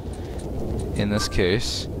 So, in this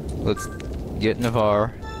case, let's get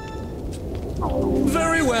Navarre.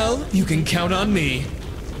 Very well. You can count on me.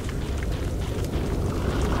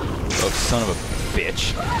 Oh, son of a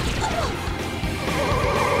bitch.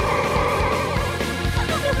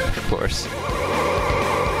 Of course.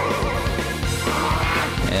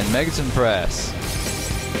 And Megaton Press.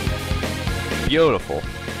 Beautiful.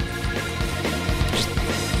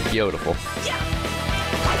 Just beautiful.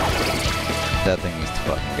 That thing needs to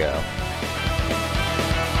fucking go.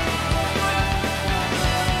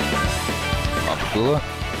 Mapula?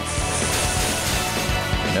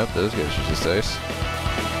 Nope, those guys are just ice.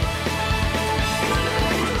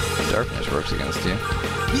 Darkness works against you.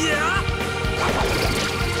 Yeah!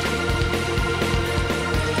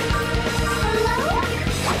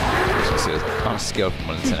 On a scale from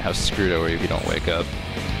 1 to 10, how screwed are you if you don't wake up?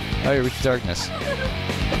 Oh, you're weak to darkness.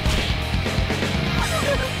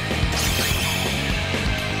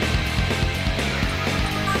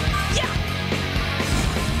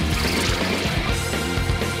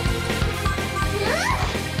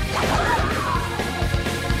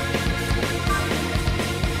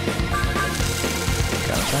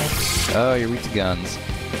 Oh, you're weak to guns.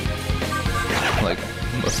 Like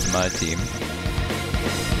most of my team.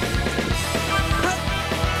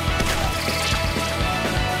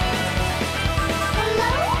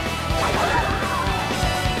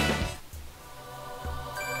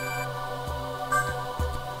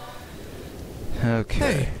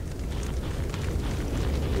 Okay.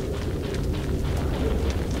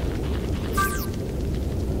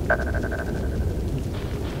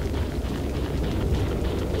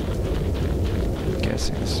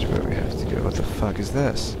 Guessing this is where we have to go. What the fuck is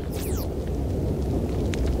this?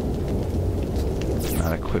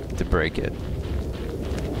 Not equipped to break it.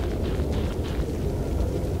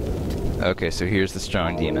 Okay, so here's the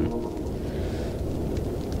strong demon.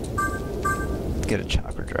 Get a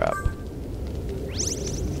chakra drop.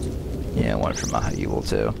 Yeah, one from Maha-Evil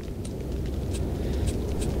too.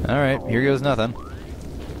 Alright, here goes nothing.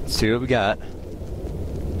 Let's see what we got.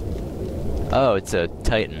 Oh, it's a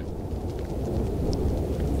Titan.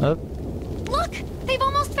 Oh. Look! They've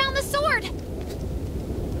almost found the sword!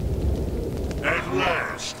 At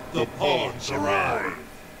last, the pawns arrive.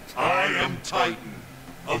 I am Titan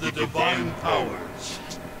of the divine powers.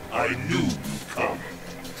 I knew you'd come.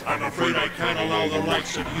 I'm afraid I can't allow the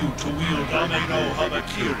likes of you to wield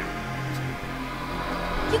Ame-no-Habakiri.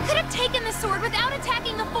 You could have taken the sword without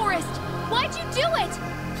attacking the forest! Why'd you do it?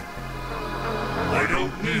 I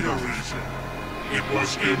don't need a reason. It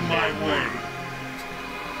was in my way.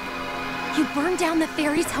 You burned down the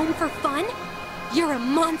fairy's home for fun? You're a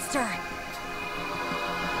monster!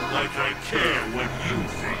 Like I care what you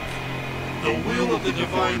think. The will of the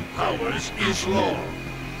divine powers is law.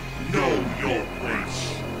 Know your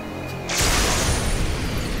place.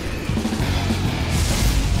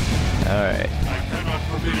 Alright. I cannot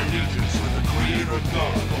permit allegiance with the creator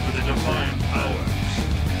god over the divine powers.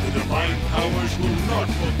 The divine powers will not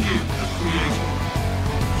forgive the creator.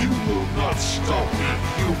 You will not stop the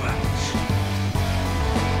humans.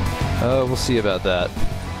 Oh, we'll see about that.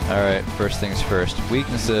 Alright, first things first.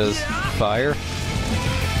 Weaknesses, fire.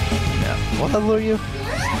 Yeah. What level are you?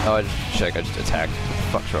 Oh, I just checked, I just attacked. What the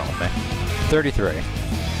fuck's wrong with me? 33.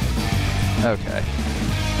 Okay.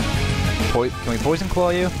 Can we poison claw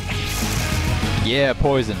you? Yeah,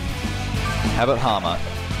 poison. How about Hama?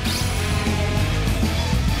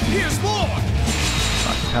 Here's more!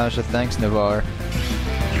 Akasha, thanks, Navarre.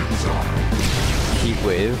 Heat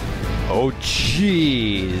wave. Oh,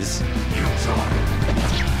 jeez.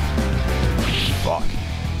 Fuck.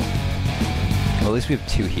 Well, at least we have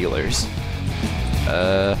 2 healers.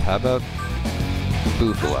 How about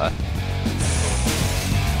Bufala?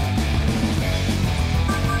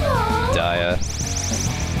 Dia.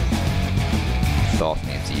 Thoth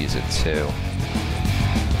needs to use it too.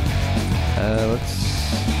 Let's...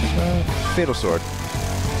 Fatal Sword.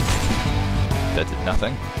 That did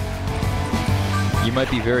nothing. You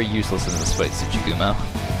might be very useless in this fight, Tsuchigumo.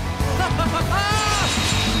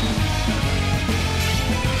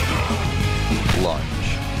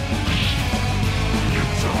 Lunge.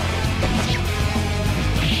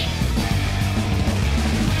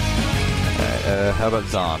 how about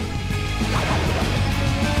Zon?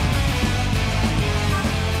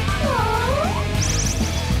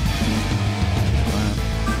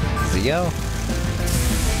 Zio?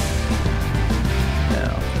 No.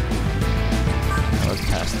 Let's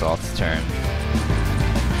pass Thought's turn.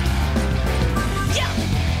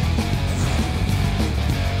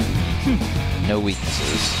 No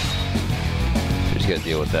weaknesses. We just gotta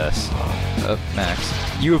deal with this. Oh, Max.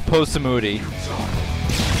 You have Posamudi.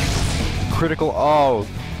 Critical. Oh,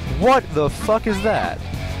 what the fuck is that?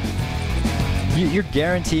 You're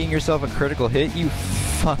guaranteeing yourself a critical hit, you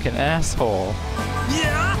fucking asshole.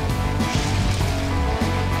 Yeah.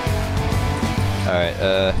 Alright,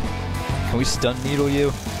 can we stun needle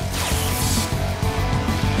you?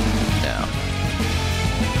 No.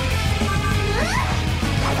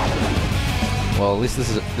 Well, at least this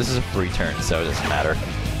is a free turn, so it doesn't matter.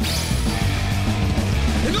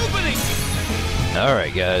 An opening.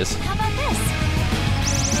 Alright, guys. How about this?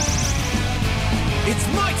 It's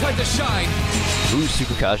my time to shine. Ooh,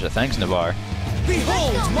 Sukukasha. Thanks, Navar.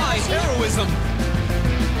 Behold my heroism.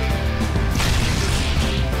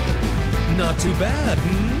 Not too bad,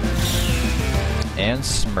 And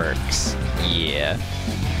smirks. Yeah.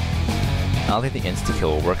 I don't think the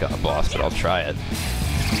insta-kill will work on a boss, but I'll try it.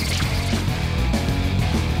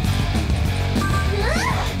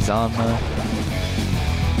 Zanma.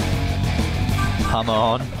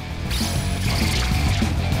 Hamon.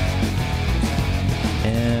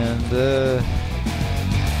 And,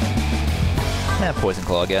 Poison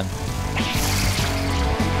Claw again.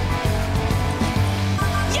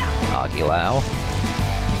 Aguilau.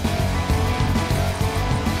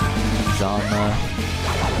 Zanma.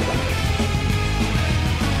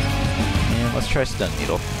 And let's try Stun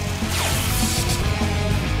Needle.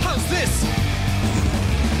 How's this?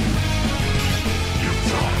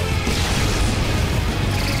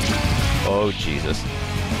 Oh, Jesus.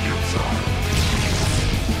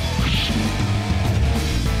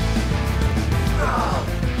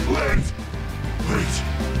 Wait!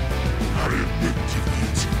 I admit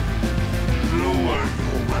defeat. Lower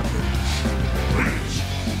your weapons. Please,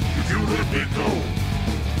 if you let me go,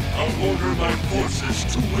 I'll order my forces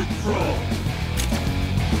to withdraw.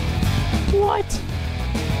 What?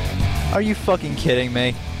 Are you fucking kidding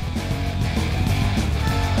me?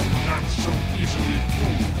 Not so easily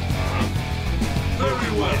proved, huh?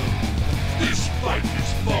 Very well. This fight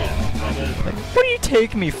is far from over. What do you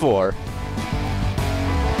take me for?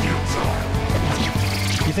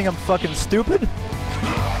 You think I'm fucking stupid?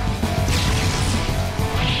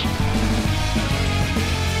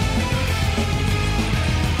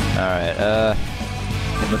 Alright,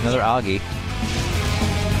 with another Augie.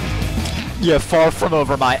 Yeah, far from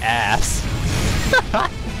over my ass.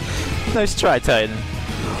 Nice try, Titan.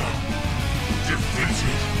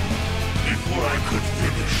 Defeated before I could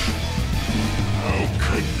finish. How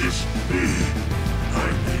can this be? I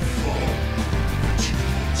may fall, but you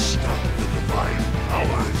won't stop the divine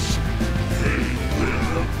powers. They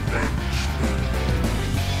will avenge me.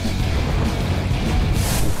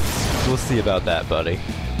 We'll see about that, buddy.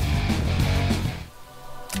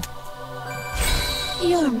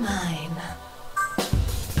 You're mine.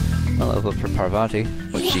 I'll level up for Parvati.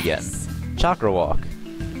 What's she getting? Chakra Walk.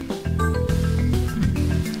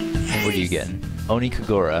 And what are you getting? Oni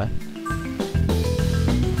Kagura.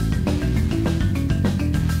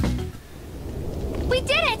 We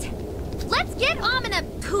did it! Let's get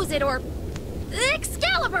Ame-no-Habakiri or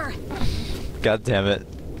Excalibur! God damn it,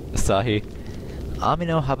 Asahi.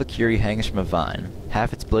 Ame-no-Habakiri hangs from a vine,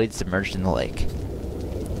 half its blade submerged in the lake.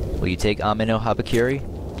 Will you take Ame-no-Habakiri?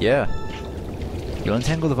 Yeah. You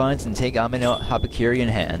untangle the vines and take Ame-no-Habakiri in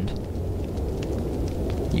hand.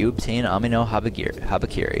 You obtain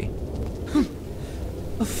Ame-no-Habakiri.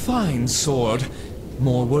 A fine sword.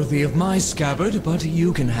 More worthy of my scabbard, but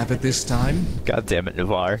you can have it this time. God damn it,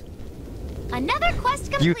 Navar. Another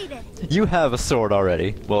quest completed. You have a sword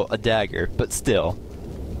already. Well, a dagger, but still.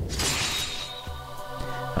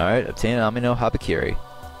 Alright, obtain Ame-no-Habakiri.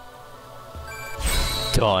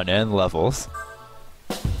 Done, and levels.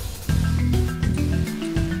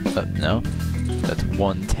 No. That's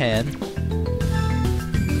 110.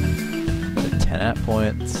 10 at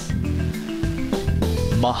points.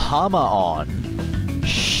 Mahama on.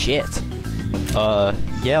 Shit.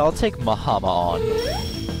 Yeah, I'll take Mahama on.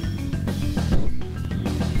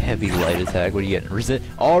 Heavy light attack. What are you getting? Resist.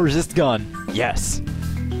 Oh, resist gun. Yes.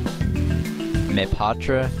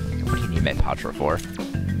 Mepatra. What do you need Mepatra for?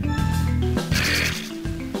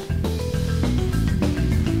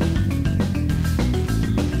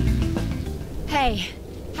 Hey,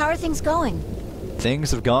 how are things going? Things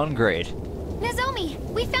have gone great. Nozomi,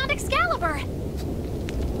 we found Excalibur!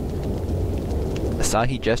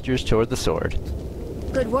 Asahi gestures toward the sword.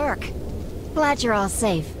 Good work. Glad you're all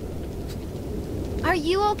safe. Are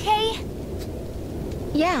you okay?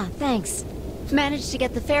 Yeah, thanks. Managed to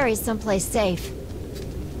get the ferries someplace safe.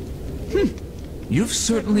 You've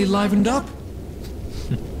certainly livened up.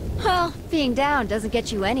 Well, being down doesn't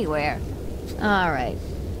get you anywhere. Alright.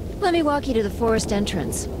 Let me walk you to the forest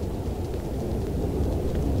entrance.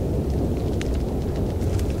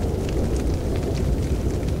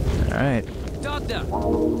 Alright. Doctor!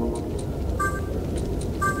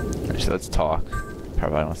 Actually, let's talk.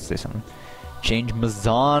 Probably wants to say something. Change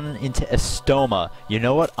Mazan into Estoma. You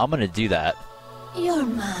know what? I'm gonna do that. You're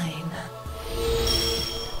mine.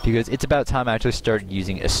 Because it's about time I actually started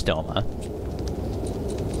using Estoma.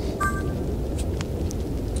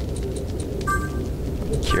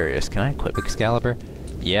 I'm curious, can I equip Excalibur?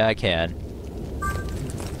 Yeah, I can.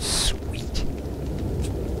 Sweet.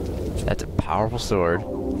 That's a powerful sword.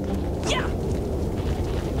 Yeah!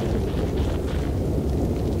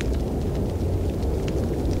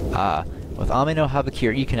 Ah, with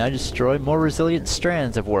Ame-no-Habakiri you can now destroy more resilient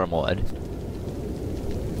strands of wormwood.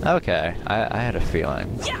 Okay, I had a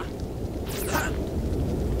feeling. Yeah!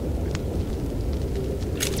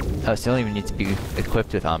 Oh, so you don't even need to be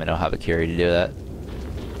equipped with Ame-no-Habakiri to do that.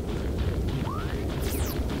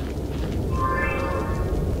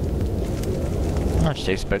 Oh, she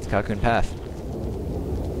takes back the Cocoon Path.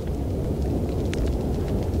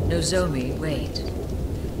 Nozomi, wait.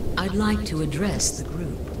 I'd like to address the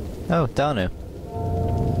group. Oh, Danu.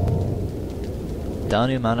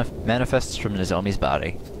 Danu manifests from Nozomi's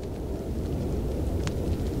body.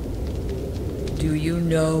 Do you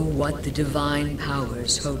know what the divine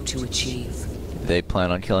powers hope to achieve? They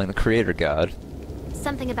plan on killing the creator god.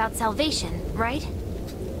 Something about salvation, right?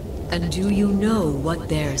 And do you know what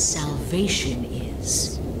their salvation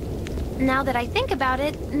is? Now that I think about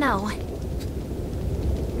it, no.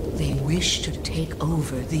 They wish to take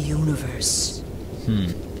over the universe.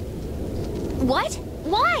 What?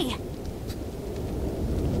 Why?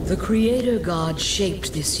 The creator god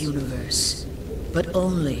shaped this universe, but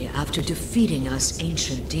only after defeating us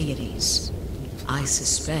ancient deities. I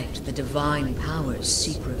suspect the divine powers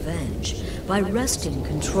seek revenge by wresting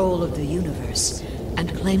control of the universe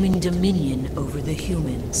and claiming dominion over the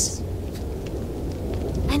humans.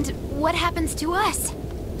 And what happens to us?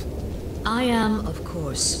 I am, of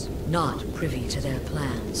course, not privy to their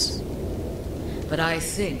plans. But I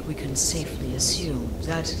think we can safely assume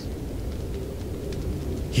that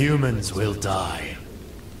humans will die.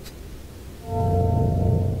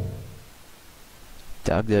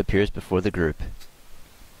 Dagda appears before the group.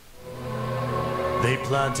 They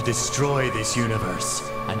plan to destroy this universe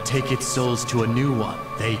and take its souls to a new one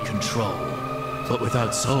they control. But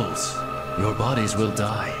without souls, your bodies will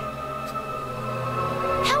die.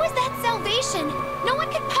 How is that salvation? No one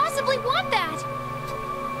could possibly want that!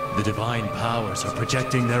 The divine powers are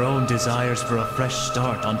projecting their own desires for a fresh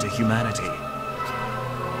start onto humanity.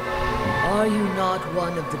 Are you not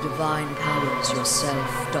one of the divine powers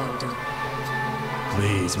yourself, Doctor?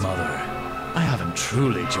 Please, Mother. I haven't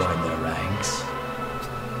truly joined their ranks.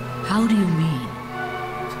 How do you mean?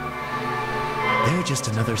 They're just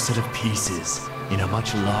another set of pieces in a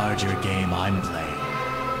much larger game I'm playing.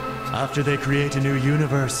 After they create a new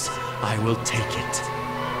universe, I will take it.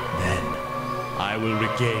 Then, I will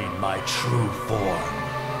regain my true form.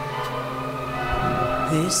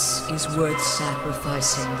 This is worth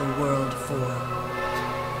sacrificing the world for.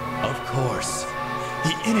 Of course.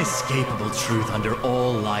 The inescapable truth under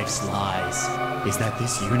all life's lies is that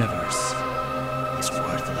this universe is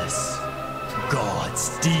worthless.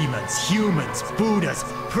 Gods, demons, humans, Buddhas,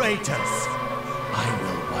 Pretas. I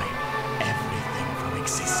will wipe everything from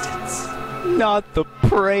existence. Not the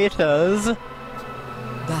Pretas.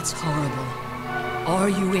 That's horrible. Are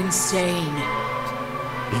you insane?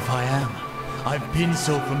 If I am, I've been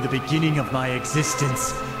so from the beginning of my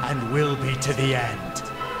existence and will be to the end.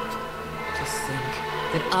 To think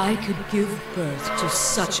that I could give birth to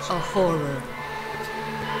such a horror.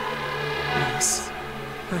 Yes,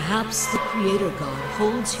 perhaps the Creator God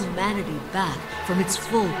holds humanity back from its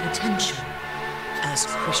full potential. As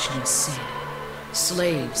Krishna said,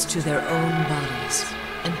 slaves to their own bodies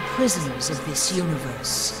and prisoners of this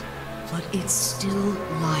universe. But it's still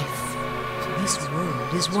life. This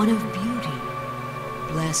world is one of beauty,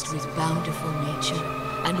 blessed with bountiful nature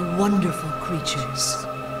and wonderful creatures.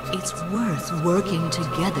 It's worth working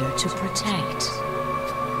together to protect.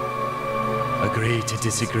 Agree to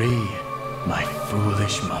disagree, my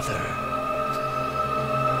foolish mother.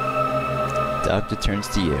 Doctor turns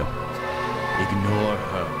to you. Ignore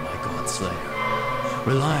her, my Godslayer.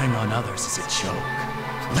 Relying on others is a joke.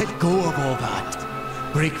 Let go of all that.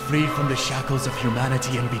 break free from the shackles of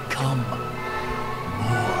humanity and become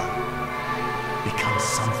more. Become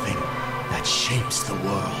something that shapes the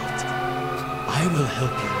world. I will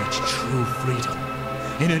help you reach true freedom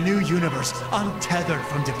in a new universe untethered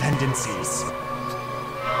from dependencies.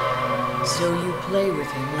 So you play with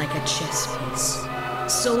him like a chess piece,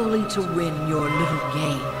 solely to win your little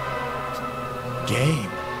game.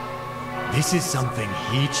 Game? This is something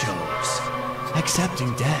he chose.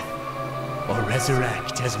 Accepting death, or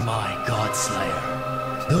resurrect as my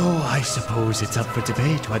Godslayer. Though I suppose it's up for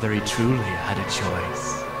debate whether he truly had a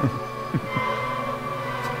choice.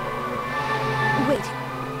 Wait,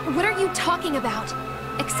 what are you talking about?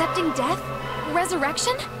 Accepting death?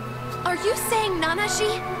 Resurrection? Are you saying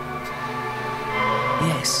Nanashi?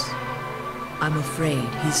 Yes. I'm afraid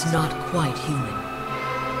he's not quite human.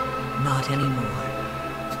 Not anymore.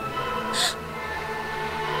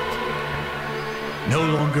 No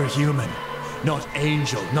longer human, not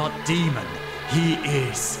angel, not demon. He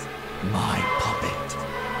is my puppet.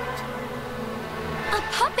 A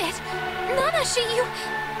puppet? Nanashi,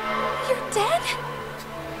 you're dead?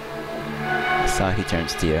 Asahi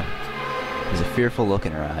turns to you. There's a fearful look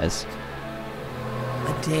in her eyes.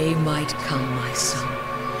 A day might come, my son,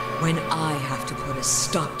 when I have to put a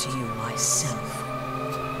stop to you myself.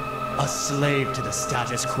 A slave to the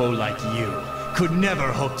status quo like you could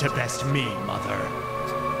never hope to best me, Mother.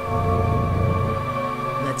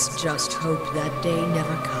 Let's just hope that day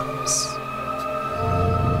never comes.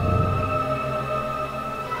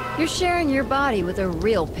 You're sharing your body with a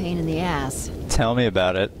real pain in the ass. Tell me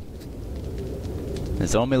about it.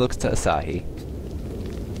 Nozomi looks to Asahi.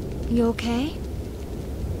 You okay?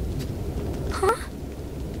 Huh?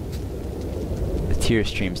 A tear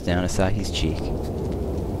streams down Asahi's cheek.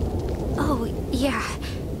 Oh, yeah.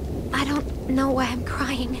 I don't know why I'm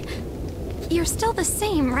crying. You're still the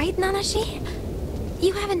same, right, Nanashi?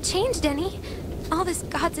 You haven't changed any. All this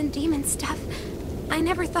gods and demons stuff. I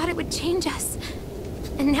never thought it would change us.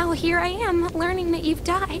 And now here I am, learning that you've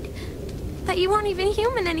died. That you aren't even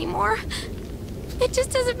human anymore. It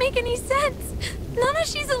just doesn't make any sense.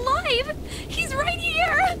 Nanashi's alive! He's right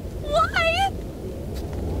here! Why?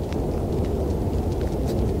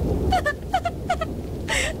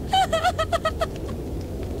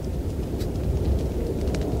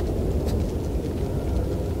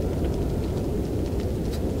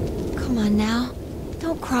 Come on now.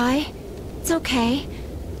 Don't cry. It's okay.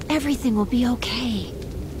 Everything will be okay.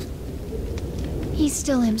 He's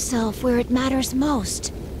still himself where it matters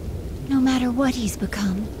most. No matter what he's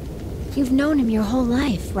become. You've known him your whole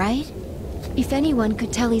life, right? If anyone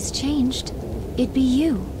could tell he's changed, it'd be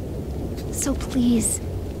you. So please,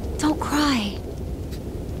 don't cry.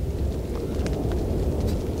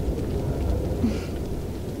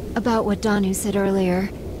 About what Danu said earlier,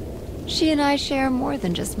 she and I share more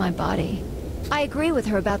than just my body. I agree with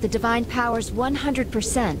her about the divine powers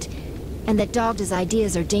 100%, and that Dogda's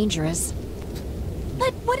ideas are dangerous.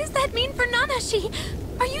 But what does that mean for Nanashi?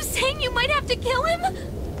 Are you saying you might have to kill him?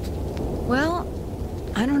 Well,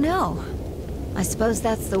 I don't know. I suppose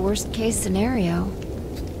that's the worst case scenario.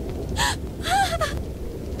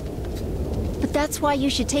 But that's why you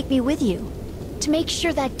should take me with you. To make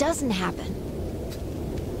sure that doesn't happen.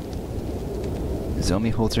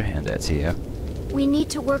 Nozomi holds her hand out to you. We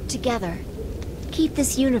need to work together. Keep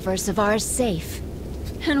this universe of ours safe.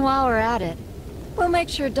 And while we're at it, we'll make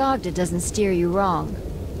sure Dogda doesn't steer you wrong.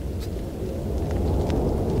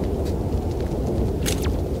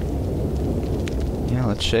 Yeah,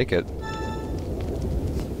 let's shake it.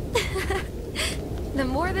 The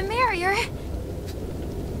more the merrier.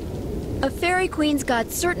 A fairy queen's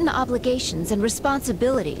got certain obligations and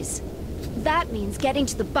responsibilities. That means getting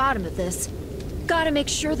to the bottom of this. Gotta make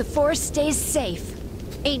sure the forest stays safe.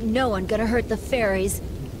 Ain't no one gonna hurt the fairies.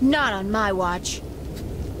 Not on my watch.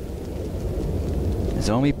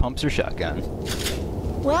 Nozomi pumps her shotgun.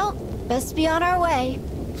 Well, best be on our way.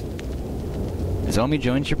 Nozomi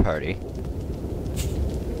joins your party.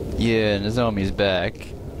 Yeah, Nozomi's back.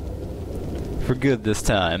 For good this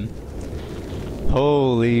time.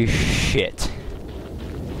 Holy shit.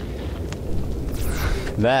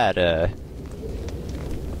 That,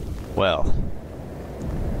 well.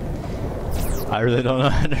 I really don't know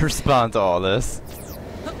how to respond to all this.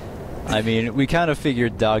 I mean, we kind of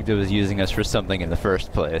figured Dogda was using us for something in the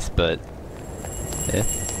first place, but... eh.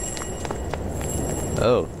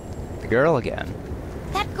 Oh, the girl again.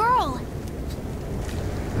 That girl!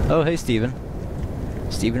 Oh, hey, Steven.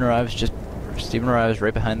 Steven arrives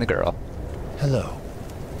right behind the girl. Hello.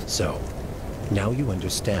 So, now you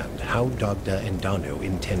understand how Dogda and Danu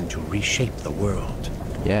intend to reshape the world.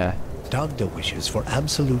 Yeah. Dagda wishes for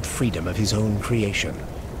absolute freedom of his own creation.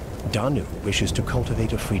 Danu wishes to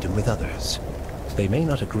cultivate a freedom with others. They may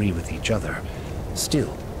not agree with each other.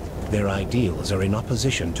 Still, their ideals are in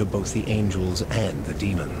opposition to both the angels and the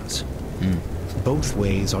demons. Both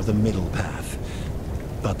ways are the middle path.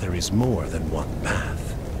 But there is more than one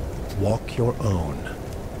path. Walk your own.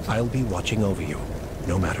 I'll be watching over you,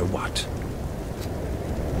 no matter what.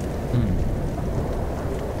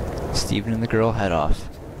 Steven and the girl head off.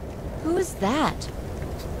 Who is that?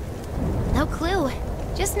 No clue.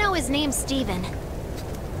 Just know his name's Steven.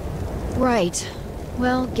 Right.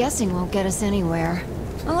 Well, guessing won't get us anywhere.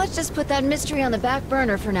 Well, let's just put that mystery on the back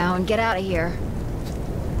burner for now and get out of here.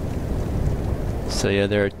 So yeah,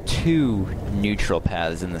 there are 2 neutral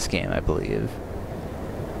paths in this game, I believe.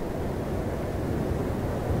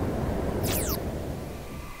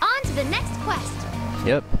 On to the next quest.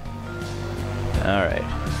 Yep. Alright.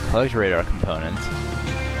 Collect radar components.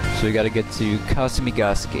 So we gotta get to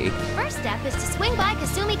Kasumigaseki. First step is to swing by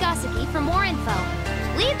Kasumigaseki for more info.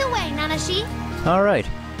 Lead the way, Nanashi. Alright.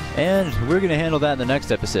 And we're gonna handle that in the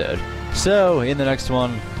next episode. So, in the next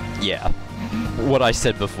one, yeah. What I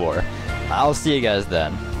said before. I'll see you guys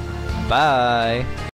then. Bye!